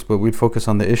words, but we'd focus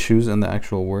on the issues and the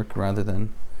actual work rather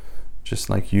than just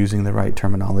like using the right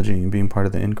terminology and being part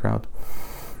of the in crowd.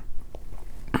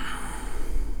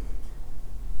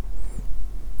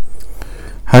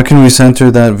 How can we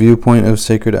center that viewpoint of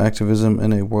sacred activism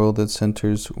in a world that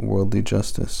centers worldly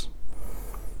justice?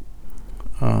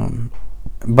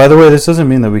 By the way, this doesn't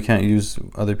mean that we can't use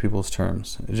other people's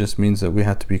terms. It just means that we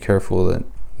have to be careful that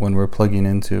when we're plugging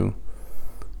into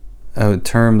a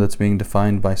term that's being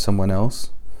defined by someone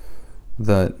else,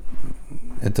 that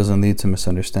it doesn't lead to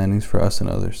misunderstandings for us and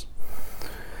others.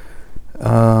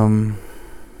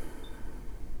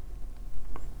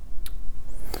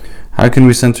 How can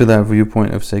we center that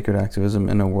viewpoint of sacred activism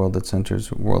in a world that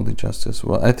centers worldly justice?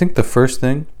 Well, I think the first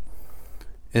thing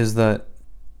is that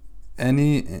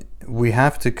we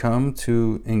have to come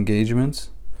to engagements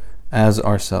as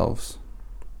ourselves,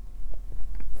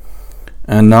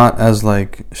 and not as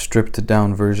like stripped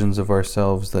down versions of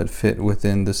ourselves that fit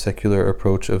within the secular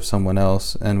approach of someone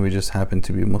else, and we just happen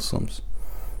to be Muslims.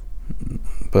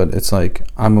 But it's like,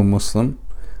 I'm a Muslim,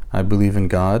 I believe in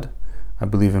God, I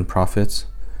believe in prophets,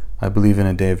 I believe in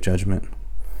a day of judgment,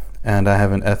 and I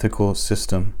have an ethical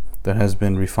system that has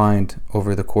been refined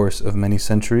over the course of many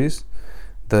centuries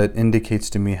that indicates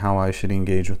to me how I should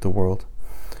engage with the world.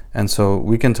 And so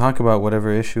we can talk about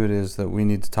whatever issue it is that we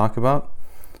need to talk about,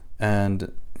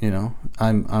 and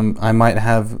I might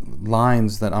have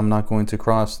lines that I'm not going to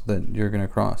cross that you're going to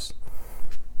cross.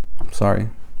 Sorry,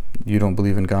 you don't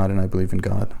believe in God and I believe in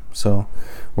God. So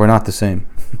we're not the same.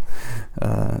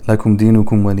 Lakum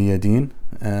dinukum waliya din.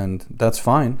 And that's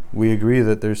fine. We agree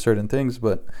that there's certain things,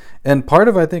 and part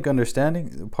of, I think,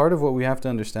 part of what we have to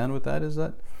understand with that is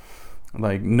that,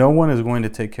 like, no one is going to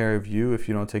take care of you if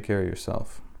you don't take care of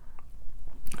yourself.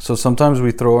 So sometimes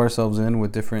we throw ourselves in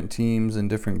with different teams and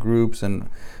different groups and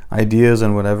ideas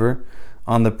and whatever,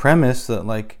 on the premise that,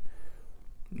 like,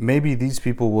 maybe these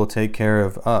people will take care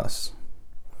of us.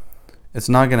 It's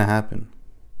not going to happen.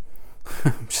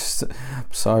 I'm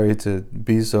sorry to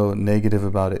be so negative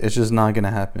about it. It's just not going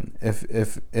to happen.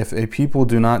 If a people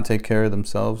do not take care of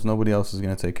themselves, nobody else is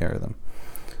going to take care of them.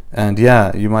 And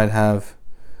yeah, you might have,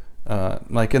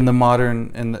 like in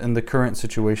the current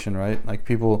situation, right? Like,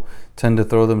 people tend to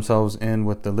throw themselves in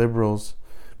with the liberals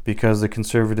because the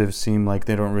conservatives seem like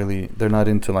they're not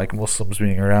into, like, Muslims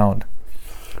being around.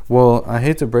 Well, I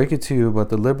hate to break it to you, but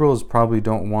the liberals probably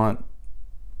don't want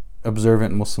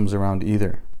observant Muslims around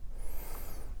either.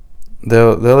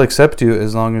 They'll accept you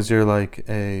as long as you're like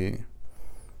a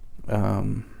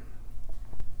I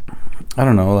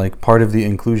don't know, like part of the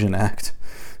Inclusion Act.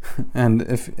 And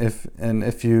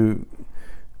if you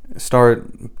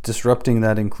start disrupting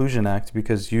that Inclusion Act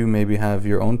because you maybe have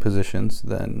your own positions,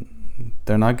 then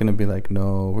they're not going to be like,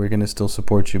 no, we're going to still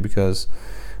support you because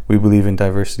we believe in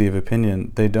diversity of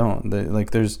opinion. They don't.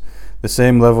 There's the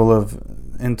same level of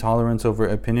intolerance over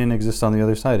opinion exists on the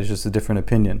other side. It's just a different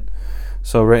opinion.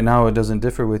 So right now it doesn't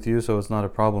differ with you, so it's not a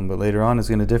problem. But later on it's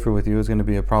going to differ with you, it's going to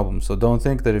be a problem. So don't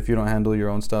think that if you don't handle your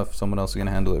own stuff, someone else is going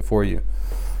to handle it for you.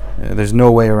 There's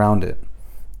no way around it.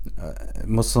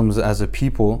 Muslims as a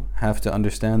people have to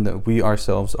understand that we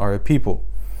ourselves are a people.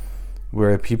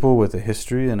 We're a people with a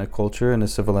history and a culture and a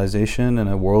civilization and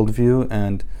a worldview,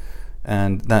 and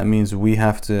that means we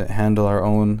have to handle our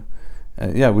own.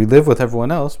 We live with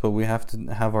everyone else, but we have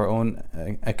to have our own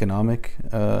economic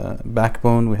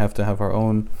backbone. We have to have our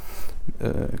own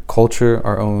culture,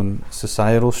 our own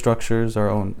societal structures, our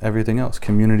own everything else,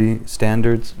 community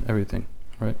standards, everything,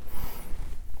 right?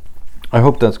 I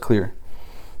hope that's clear.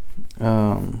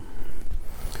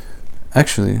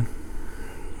 Actually,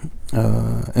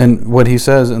 and what he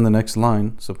says in the next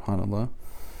line, subhanAllah,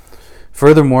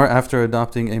 furthermore, after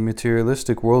adopting a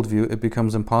materialistic worldview, it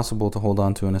becomes impossible to hold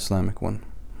on to an Islamic one.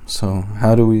 So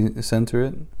how do we center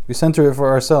it? We center it for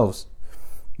ourselves.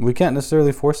 We can't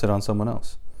necessarily force it on someone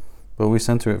else, but we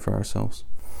center it for ourselves.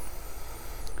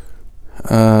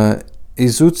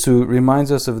 Izutsu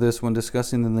reminds us of this when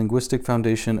discussing the linguistic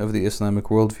foundation of the Islamic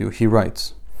worldview. He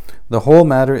writes, "The whole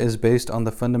matter is based on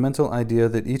the fundamental idea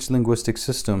that each linguistic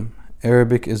system,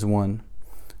 Arabic is one,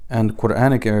 and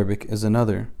Quranic Arabic is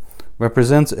another,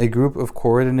 represents a group of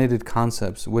coordinated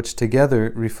concepts which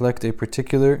together reflect a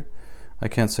particular," I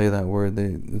can't say that word,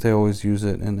 they always use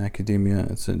it in academia,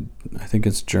 I think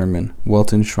it's German,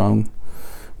 Weltanschauung,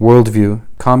 worldview,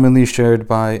 commonly shared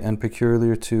by and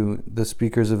peculiar to the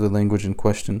speakers of the language in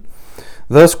question.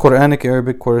 Thus, Quranic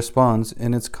Arabic corresponds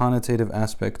in its connotative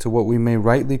aspect to what we may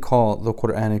rightly call the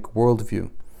Quranic worldview,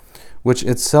 which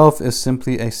itself is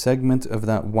simply a segment of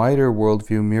that wider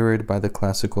worldview mirrored by the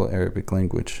classical Arabic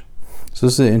language. So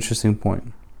this is an interesting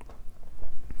point.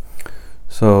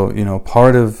 So,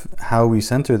 part of how we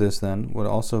center this then would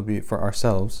also be for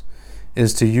ourselves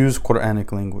is to use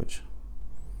Quranic language.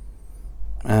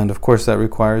 And of course that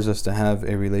requires us to have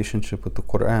a relationship with the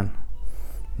Quran.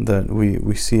 That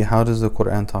we see, how does the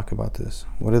Quran talk about this?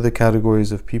 What are the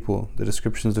categories of people, the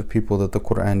descriptions of people that the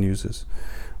Quran uses?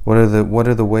 What are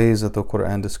the ways that the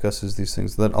Quran discusses these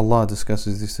things, that Allah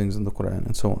discusses these things in the Quran,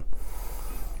 and so on.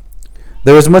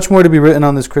 There is much more to be written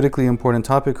on this critically important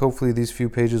topic. Hopefully these few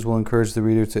pages will encourage the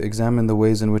reader to examine the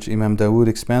ways in which Imam Dawood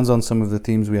expands on some of the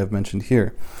themes we have mentioned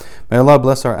here. May Allah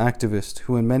bless our activists,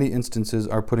 who in many instances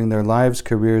are putting their lives,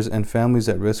 careers, and families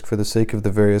at risk for the sake of the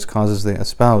various causes they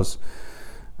espouse,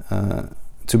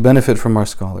 to benefit from our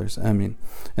scholars. Ameen.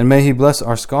 And may He bless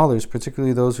our scholars,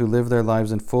 particularly those who live their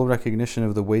lives in full recognition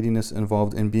of the weightiness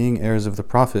involved in being heirs of the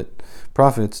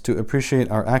prophets, to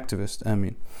appreciate our activists.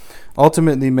 Ameen.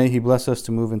 Ultimately, may He bless us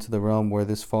to move into the realm where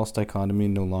this false dichotomy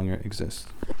no longer exists.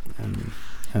 Ameen.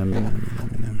 Ameen. Ameen.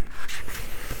 Ameen. Ameen.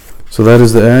 So that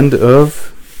is the end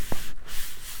of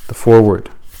the foreword,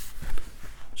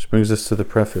 which brings us to the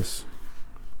preface.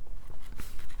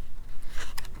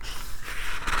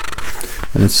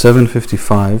 And it's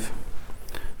 7:55,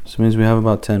 so it means we have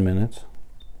about 10 minutes.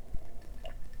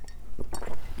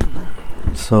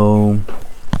 So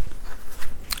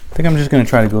I think I'm just going to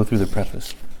try to go through the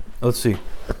preface. Let's see.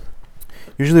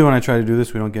 Usually when I try to do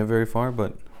this, we don't get very far,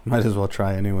 but might as well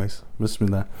try anyways.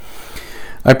 Bismillah.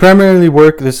 I primarily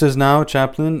work, this is now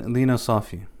Chaplain Lina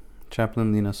Safi.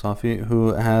 Chaplain Lina Safi,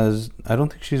 who has, I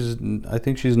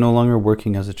think she's no longer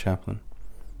working as a chaplain.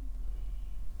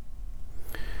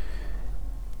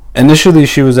 Initially,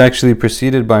 she was actually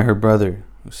preceded by her brother,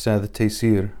 Ustad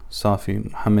Taysir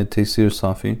Safi, Muhammad Taysir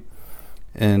Safi,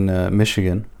 in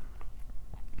Michigan.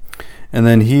 And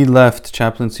then he left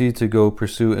chaplaincy to go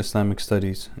pursue Islamic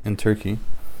studies in Turkey.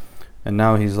 And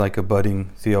now he's like a budding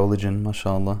theologian,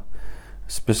 mashallah,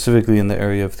 specifically in the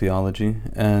area of theology.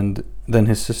 And then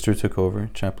his sister took over,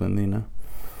 Chaplain Lina.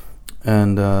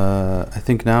 And I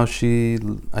think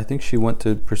she went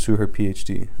to pursue her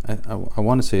PhD. I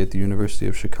want to say at the University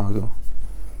of Chicago,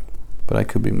 but I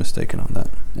could be mistaken on that.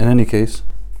 In any case,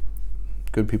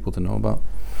 good people to know about.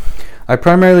 I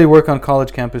primarily work on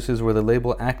college campuses where the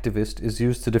label activist is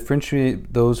used to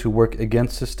differentiate those who work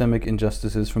against systemic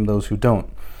injustices from those who don't.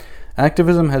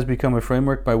 Activism has become a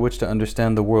framework by which to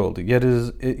understand the world, yet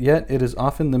it is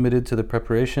often limited to the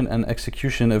preparation and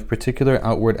execution of particular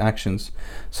outward actions,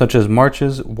 such as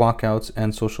marches, walkouts,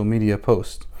 and social media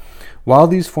posts. While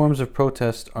these forms of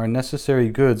protest are necessary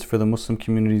goods for the Muslim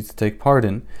community to take part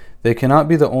in, they cannot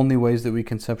be the only ways that we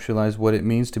conceptualize what it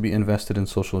means to be invested in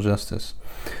social justice.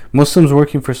 Muslims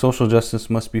working for social justice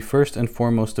must be first and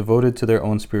foremost devoted to their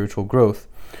own spiritual growth,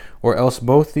 or else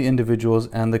both the individuals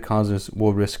and the causes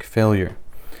will risk failure.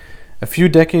 A few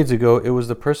decades ago, it was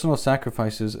the personal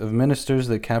sacrifices of ministers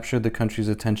that captured the country's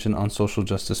attention on social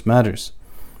justice matters.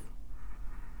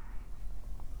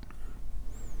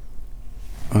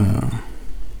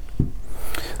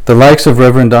 The likes of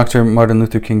Reverend Dr. Martin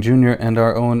Luther King Jr. and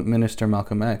our own Minister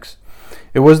Malcolm X.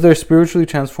 It was their spiritually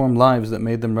transformed lives that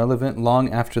made them relevant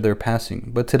long after their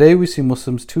passing. But today we see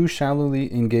Muslims too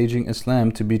shallowly engaging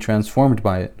Islam to be transformed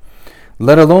by it,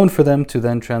 let alone for them to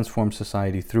then transform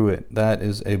society through it. That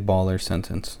is a baller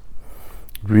sentence.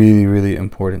 Really, really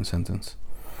important sentence.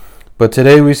 But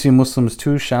today we see Muslims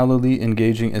too shallowly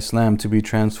engaging Islam to be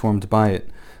transformed by it,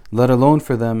 let alone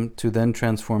for them to then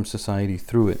transform society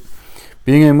through it.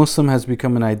 Being a Muslim has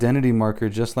become an identity marker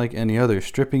just like any other,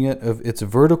 stripping it of its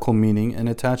vertical meaning and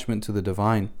attachment to the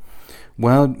divine.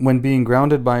 When being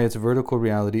grounded by its vertical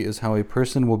reality is how a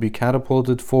person will be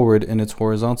catapulted forward in its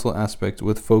horizontal aspect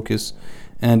with focus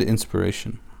and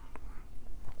inspiration.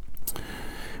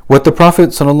 What the Prophet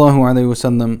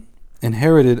ﷺ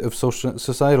inherited of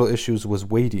societal issues was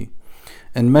weighty.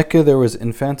 In Mecca there was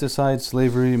infanticide,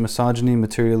 slavery, misogyny,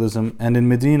 materialism, and in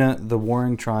Medina the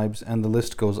warring tribes, and the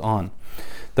list goes on.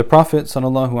 The Prophet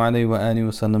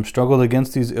ﷺ struggled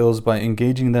against these ills by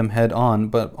engaging them head on,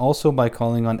 but also by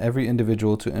calling on every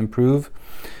individual to improve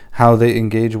how they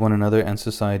engage one another and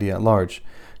society at large.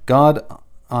 God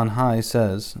on high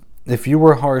says, "If you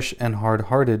were harsh and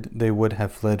hard-hearted, they would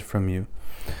have fled from you."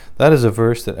 That is a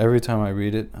verse that every time I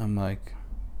read it, I'm like,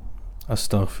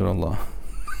 astaghfirullah.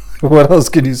 What else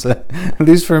can you say? At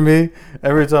least for me,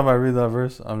 every time I read that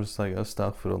verse, I'm just like,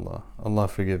 astaghfirullah. Allah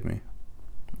forgive me.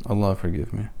 Allah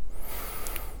forgive me.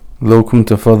 لو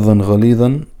كنت فظا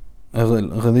غليظا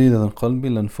القلب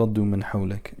لانفضوا من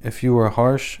حولك. If you were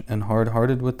harsh and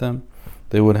hard-hearted with them,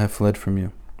 they would have fled from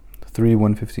you.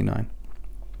 3:159.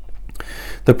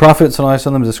 The Prophet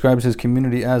ﷺ describes his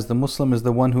community as, the Muslim is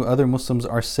the one who other Muslims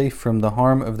are safe from the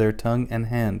harm of their tongue and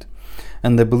hand,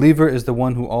 and the believer is the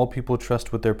one who all people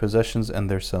trust with their possessions and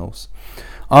their selves.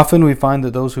 Often we find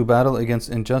that those who battle against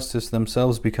injustice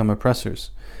themselves become oppressors.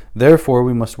 Therefore,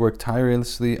 we must work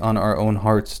tirelessly on our own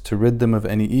hearts to rid them of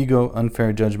any ego,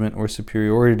 unfair judgment, or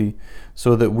superiority,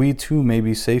 so that we too may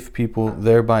be safe people,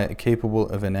 thereby capable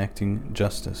of enacting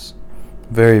justice.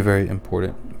 Very, very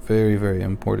important. Very, very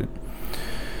important.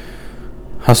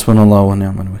 Hasbunallah wa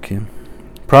ni'mal wakeel.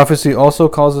 Prophecy also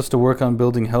calls us to work on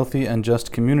building healthy and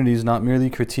just communities, not merely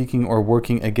critiquing or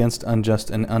working against unjust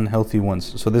and unhealthy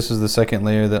ones. So this is the second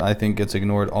layer that I think gets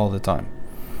ignored all the time.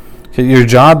 Okay, your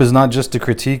job is not just to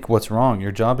critique what's wrong.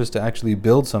 Your job is to actually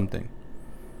build something.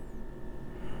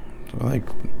 So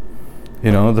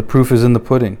the proof is in the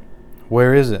pudding.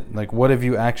 Where is it? Like, what have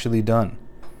you actually done?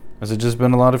 Has it just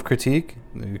been a lot of critique?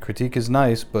 The critique is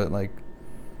nice, but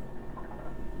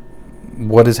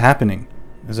what is happening?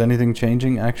 Is anything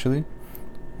changing actually?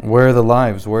 Where are the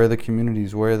lives? Where are the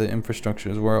communities? Where are the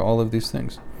infrastructures? Where are all of these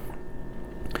things?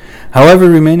 However,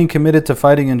 remaining committed to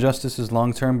fighting injustices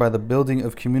long-term by the building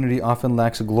of community often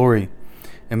lacks glory,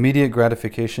 immediate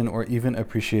gratification, or even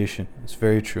appreciation. It's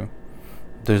very true.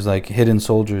 There's hidden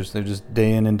soldiers. They're just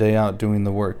day in and day out doing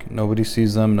the work. Nobody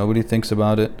sees them. Nobody thinks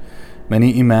about it.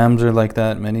 Many imams are like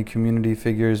that. Many community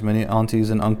figures, many aunties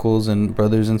and uncles and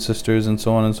brothers and sisters and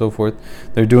so on and so forth.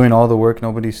 They're doing all the work.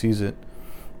 Nobody sees it.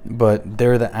 But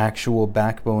they're the actual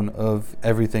backbone of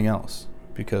everything else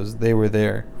because they were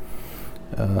there.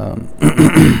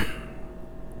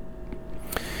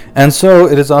 And so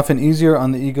it is often easier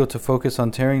on the ego to focus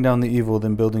on tearing down the evil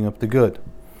than building up the good.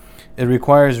 It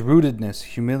requires rootedness,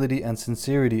 humility, and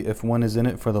sincerity if one is in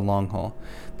it for the long haul.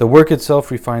 The work itself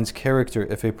refines character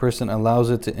if a person allows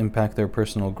it to impact their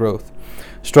personal growth.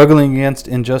 Struggling against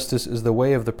injustice is the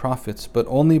way of the prophets, but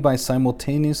only by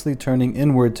simultaneously turning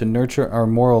inward to nurture our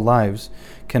moral lives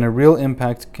can a real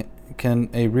impact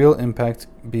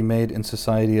be made in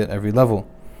society at every level.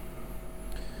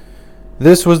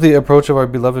 This was the approach of our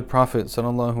beloved Prophet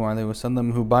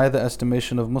ﷺ, who by the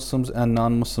estimation of Muslims and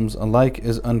non-Muslims alike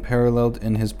is unparalleled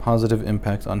in his positive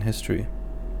impact on history.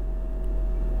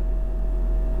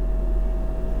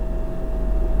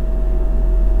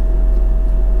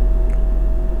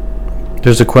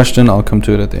 There's a question, I'll come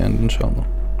to it at the end, inshallah.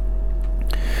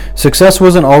 Success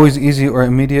wasn't always easy or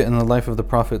immediate in the life of the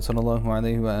Prophet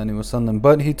ﷺ,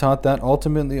 but he taught that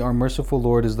ultimately our merciful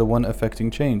Lord is the one effecting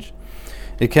change.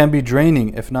 It can be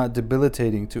draining, if not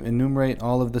debilitating, to enumerate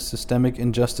all of the systemic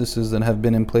injustices that have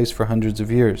been in place for hundreds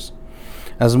of years.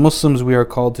 As Muslims, we are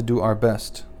called to do our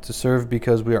best, to serve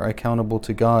because we are accountable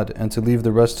to God, and to leave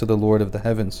the rest to the Lord of the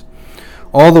heavens.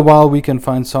 All the while we can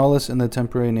find solace in the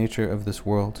temporary nature of this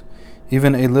world.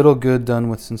 Even a little good done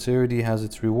with sincerity has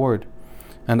its reward,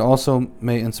 and also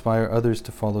may inspire others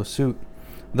to follow suit,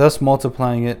 thus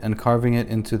multiplying it and carving it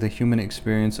into the human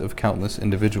experience of countless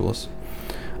individuals.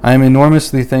 I am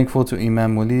enormously thankful to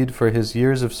Imam Walid for his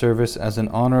years of service as an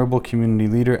honorable community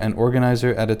leader and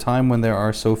organizer at a time when there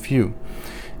are so few.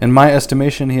 In my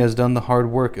estimation, he has done the hard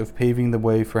work of paving the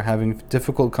way for having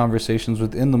difficult conversations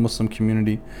within the Muslim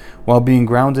community while being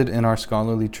grounded in our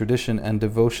scholarly tradition and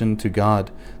devotion to God,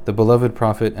 the beloved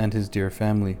Prophet, and his dear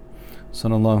family.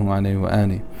 Sallallahu alayhi wa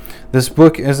alihi. This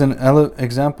book is an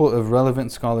example of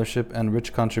relevant scholarship and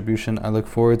rich contribution. I look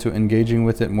forward to engaging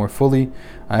with it more fully.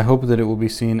 I hope that it will be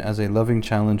seen as a loving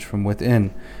challenge from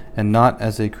within and not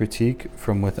as a critique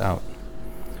from without.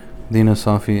 Dina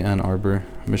Safi, Ann Arbor,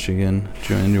 Michigan,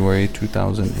 January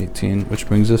 2018, which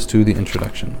brings us to the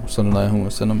introduction. Sallallahu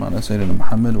wasallam ala Sayyidina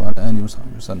Muhammad wa ala alihi wa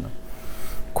sallam.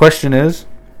 Question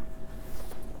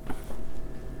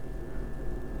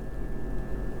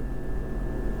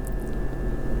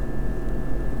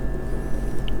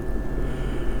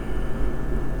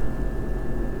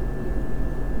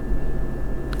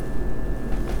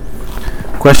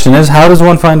is, how does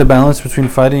one find a balance between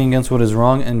fighting against what is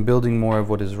wrong and building more of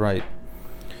what is right?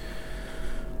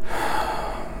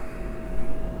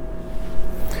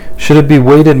 Should it be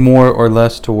weighted more or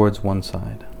less towards one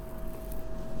side?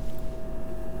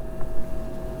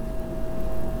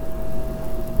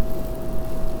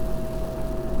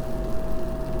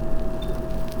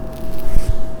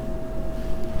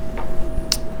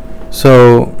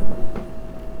 So,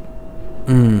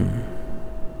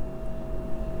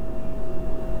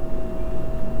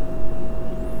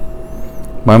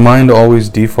 my mind always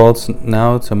defaults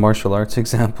now to martial arts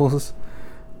examples.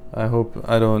 I hope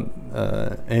I don't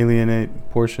alienate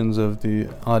portions of the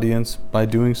audience by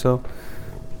doing so.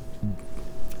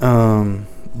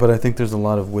 But I think there's a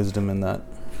lot of wisdom in that.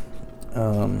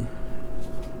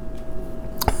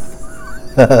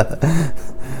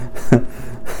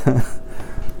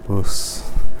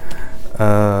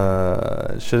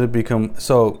 Should it become...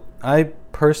 So, I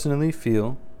personally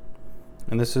feel,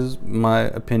 and this is my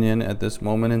opinion at this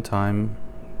moment in time,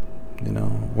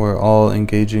 we're all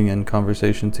engaging in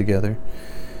conversation together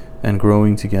and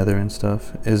growing together and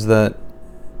stuff, is that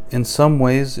in some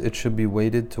ways it should be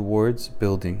weighted towards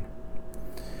building.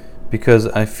 Because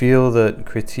I feel that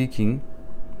critiquing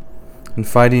and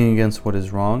fighting against what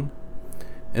is wrong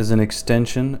is an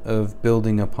extension of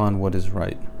building upon what is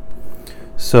right.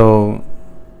 So,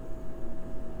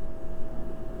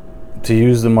 to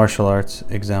use the martial arts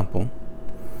example,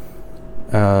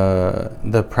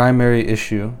 the primary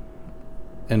issue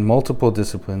in multiple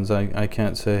disciplines, I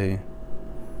can't say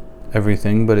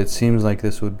everything, but it seems like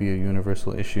this would be a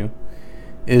universal issue,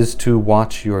 is to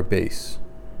watch your base.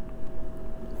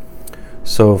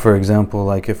 So, for example,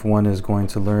 like if one is going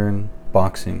to learn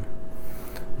boxing,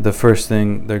 the first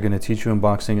thing they're going to teach you in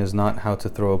boxing is not how to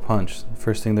throw a punch. The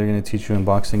first thing they're going to teach you in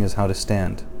boxing is how to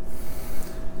stand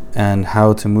and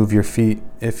how to move your feet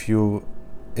if you're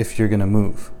going to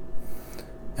move.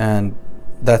 And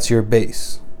that's your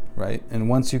base, right? And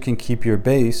once you can keep your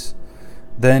base,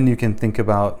 then you can think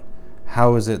about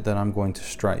how is it that I'm going to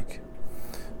strike.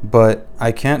 But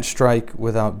I can't strike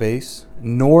without base,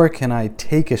 nor can I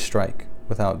take a strike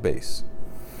without base.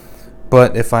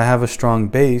 But if I have a strong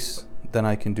base, then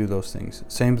I can do those things.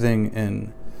 Same thing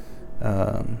in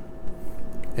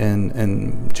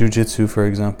jiu-jitsu, for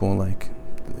example. Like,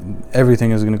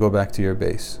 everything is going to go back to your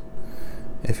base.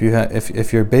 If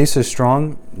your base is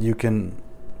strong,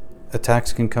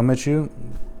 attacks can come at you,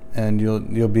 and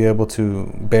you'll be able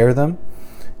to bear them,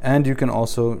 and you can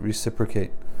also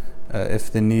reciprocate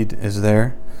if the need is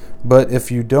there. But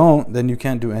if you don't, then you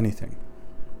can't do anything.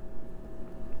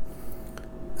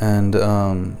 And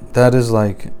that is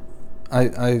like,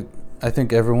 I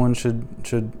think everyone should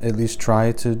at least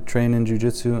try to train in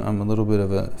jiu-jitsu. I'm a little bit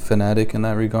of a fanatic in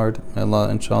that regard. Allah,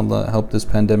 inshallah, help this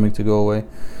pandemic to go away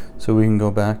so we can go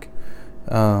back.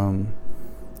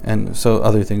 And so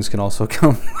other things can also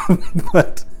come,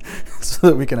 but so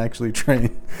that we can actually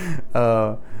train.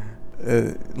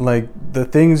 Like the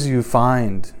things you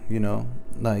find,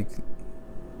 like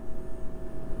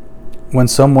when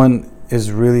someone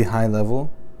is really high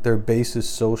level, their base is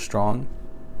so strong.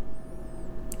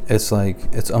 It's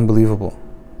unbelievable.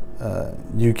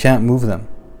 You can't move them.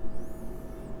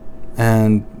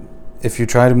 And if you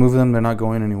try to move them, they're not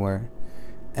going anywhere.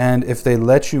 And if they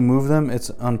let you move them, it's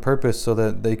on purpose so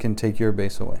that they can take your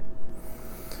base away.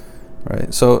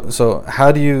 Right? So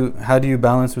how do you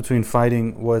balance between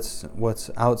fighting what's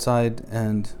outside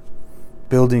and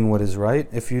building what is right?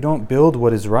 If you don't build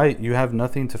what is right, you have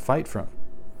nothing to fight from.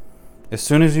 As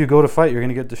soon as you go to fight, you're going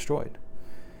to get destroyed.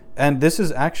 And this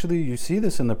is actually, you see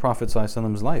this in the Prophet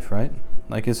ﷺ's life, right?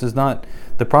 Like, this is not,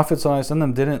 the Prophet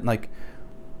ﷺ didn't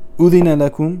udina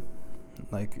lakum,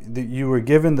 you were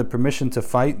given the permission to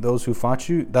fight those who fought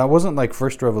you. That wasn't like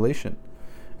first revelation.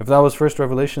 If that was first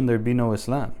revelation, there'd be no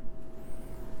Islam.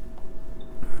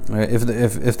 Right?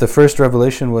 If the first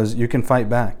revelation was you can fight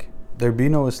back, there'd be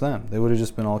no Islam. They would have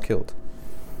just been all killed.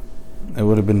 It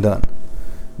would have been done.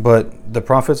 But the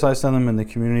Prophet ﷺ and the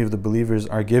community of the believers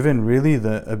are given really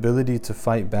the ability to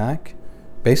fight back,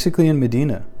 basically in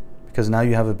Medina, because now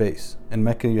you have a base. In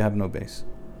Mecca, you have no base.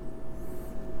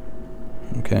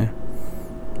 Okay.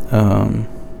 I'm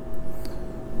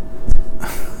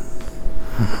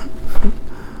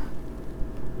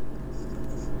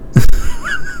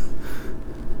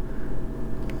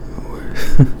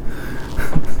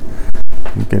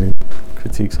getting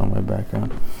critiques on my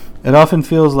background. It often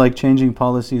feels like changing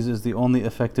policies is the only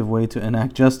effective way to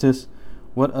enact justice.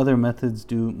 What other methods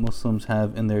do Muslims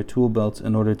have in their tool belts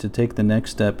in order to take the next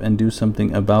step and do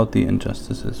something about the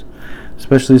injustices,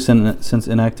 especially since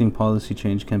enacting policy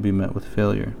change can be met with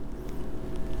failure?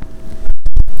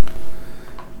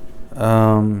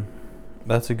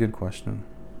 That's a good question.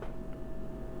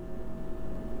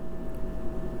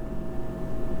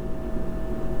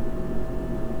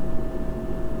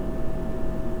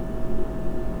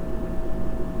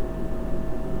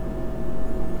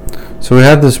 So we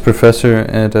had this professor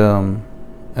at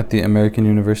the American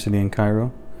University in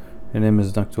Cairo. Her name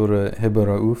is Dr. Hiba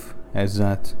Raouf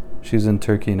Azzat. She's in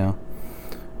Turkey now.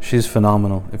 She's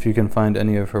phenomenal. If you can find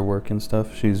any of her work and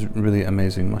stuff, she's really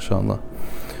amazing, mashallah.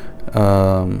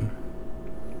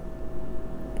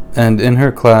 And in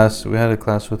her class, we had a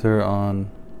class with her on,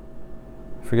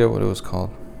 I forget what it was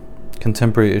called,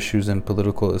 Contemporary Issues in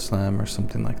Political Islam or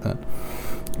something like that.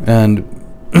 And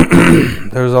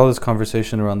there was all this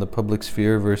conversation around the public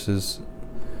sphere versus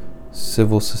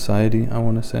civil society, I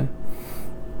want to say,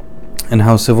 and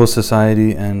how civil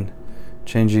society and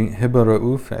changing Hiba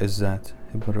Raouf Azzat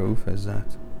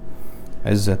HEBARAOUFEZZAT.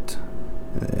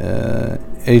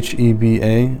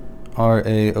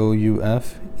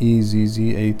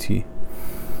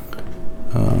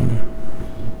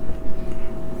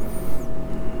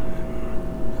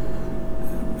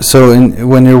 So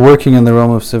when you're working in the realm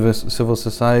of civil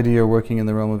society, you're working in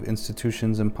the realm of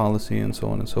institutions and policy and so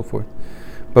on and so forth.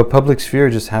 But public sphere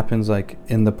just happens like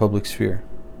in the public sphere,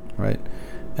 right?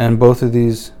 And both of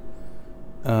these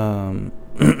I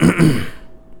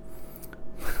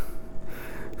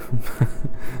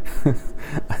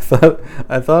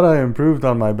thought I improved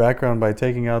on my background by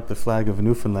taking out the flag of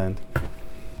Newfoundland.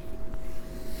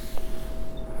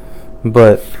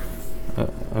 But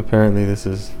apparently this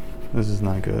is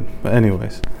not good. But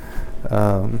anyways,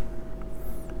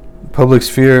 public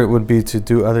sphere would be to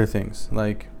do other things,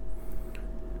 like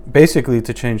basically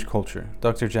to change culture.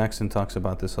 Dr. Jackson talks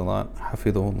about this a lot,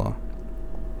 Hafidhullah.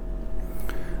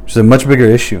 Which is a much bigger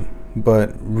issue.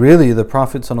 But really the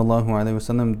Prophet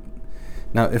ﷺ,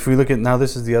 now if we look at, now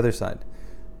this is the other side.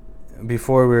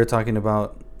 Before we were talking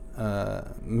about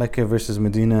Mecca versus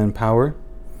Medina and power.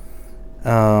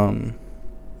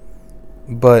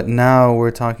 But now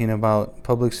we're talking about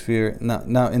public sphere.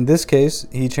 Now in this case,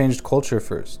 he changed culture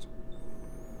first.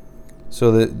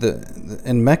 So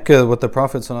in Mecca, what the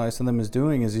Prophet ﷺ is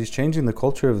doing is he's changing the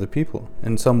culture of the people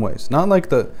in some ways. Not like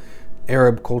the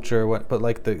Arab culture, but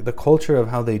like the culture of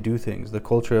how they do things, the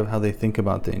culture of how they think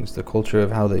about things, the culture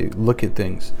of how they look at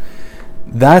things.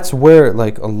 that's where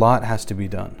like a lot has to be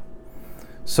done.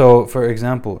 So, for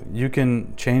example, you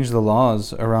can change the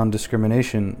laws around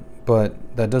discrimination, but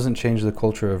that doesn't change the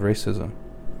culture of racism.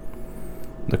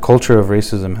 The culture of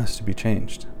racism has to be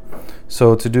changed.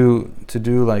 So to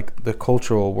do like the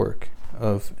cultural work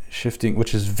of shifting,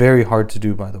 which is very hard to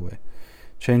do, by the way.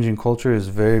 Changing culture is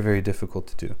very, very difficult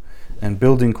to do. And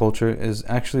building culture is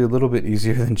actually a little bit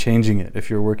easier than changing it if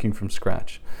you're working from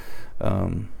scratch.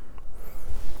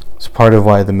 It's part of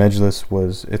why the Majlis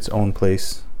was its own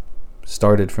place,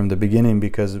 started from the beginning,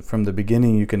 because from the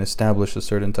beginning you can establish a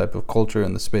certain type of culture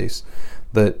in the space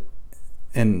that,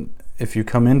 and if you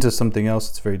come into something else,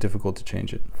 it's very difficult to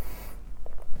change it.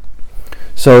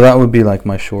 So that would be like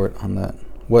my short on that.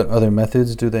 What other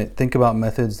methods do they think about?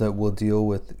 Methods that will deal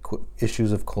with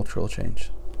issues of cultural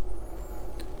change.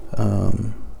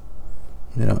 And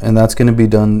that's going to be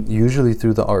done usually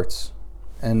through the arts.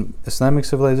 And Islamic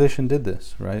civilization did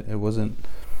this, right?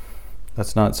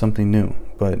 That's not something new,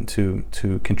 but to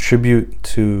contribute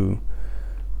to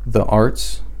the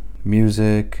arts,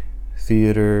 music,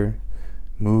 theater,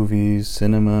 movies,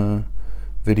 cinema,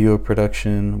 video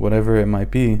production, whatever it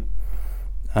might be,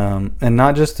 and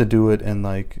not just to do it in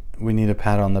like, we need a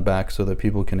pat on the back so that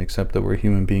people can accept that we're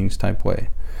human beings type way,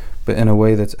 but in a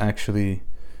way that's actually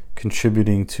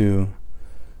contributing to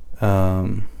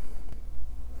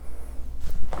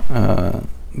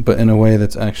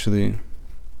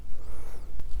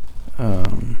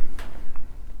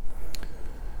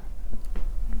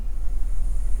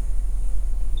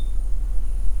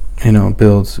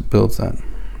builds that.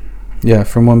 Yeah,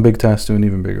 from one big task to an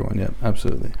even bigger one. Yeah,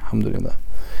 absolutely. Alhamdulillah.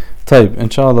 Taib,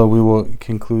 inshallah, we will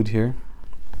conclude here.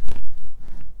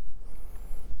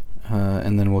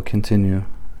 And then we'll continue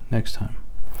next time.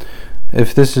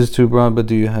 If this is too broad, but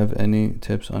do you have any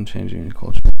tips on changing your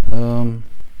culture?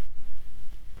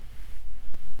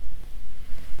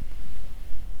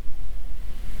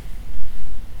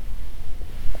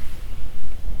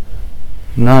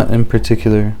 Not in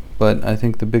particular, but I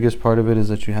think the biggest part of it is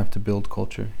that you have to build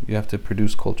culture. You have to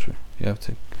produce culture. You have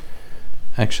to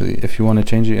actually, if you want to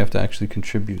change it, you have to actually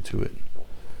contribute to it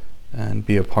and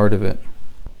be a part of it.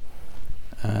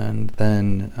 And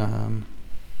then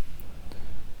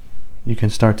you can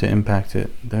start to impact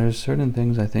it. There's certain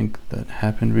things I think that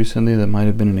happened recently that might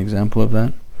have been an example of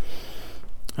that.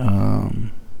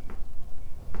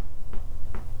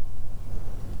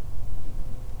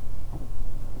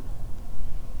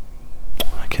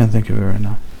 I can't think of it right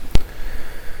now.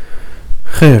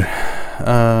 Khair.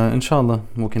 Inshallah,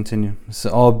 we'll continue. It's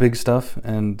all big stuff,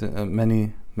 and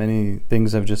many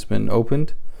things have just been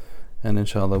opened. And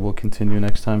inshallah, we'll continue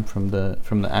next time from the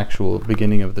actual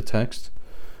beginning of the text,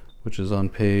 which is on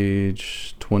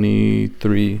page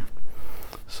 23.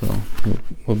 So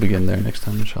we'll begin there next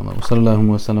time, inshallah. Wa sallallahu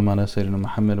wa sallam ala sayyidina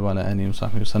Muhammad wa ala alihi wa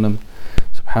sahbihi wa sallam.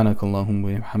 سبحانك اللهم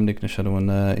وبحمدك نشهد أن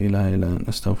لا إله إلا أنت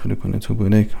نستغفرك ونتوب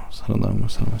إليك. صلى الله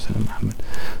وسلم على سيدنا محمد.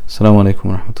 السلام عليكم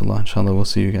ورحمة الله. Inshallah, we'll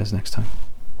see you guys next time.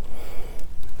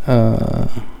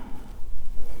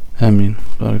 آمين.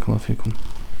 بارك الله فيكم.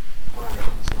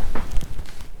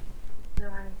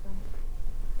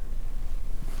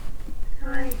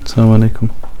 السلام عليكم.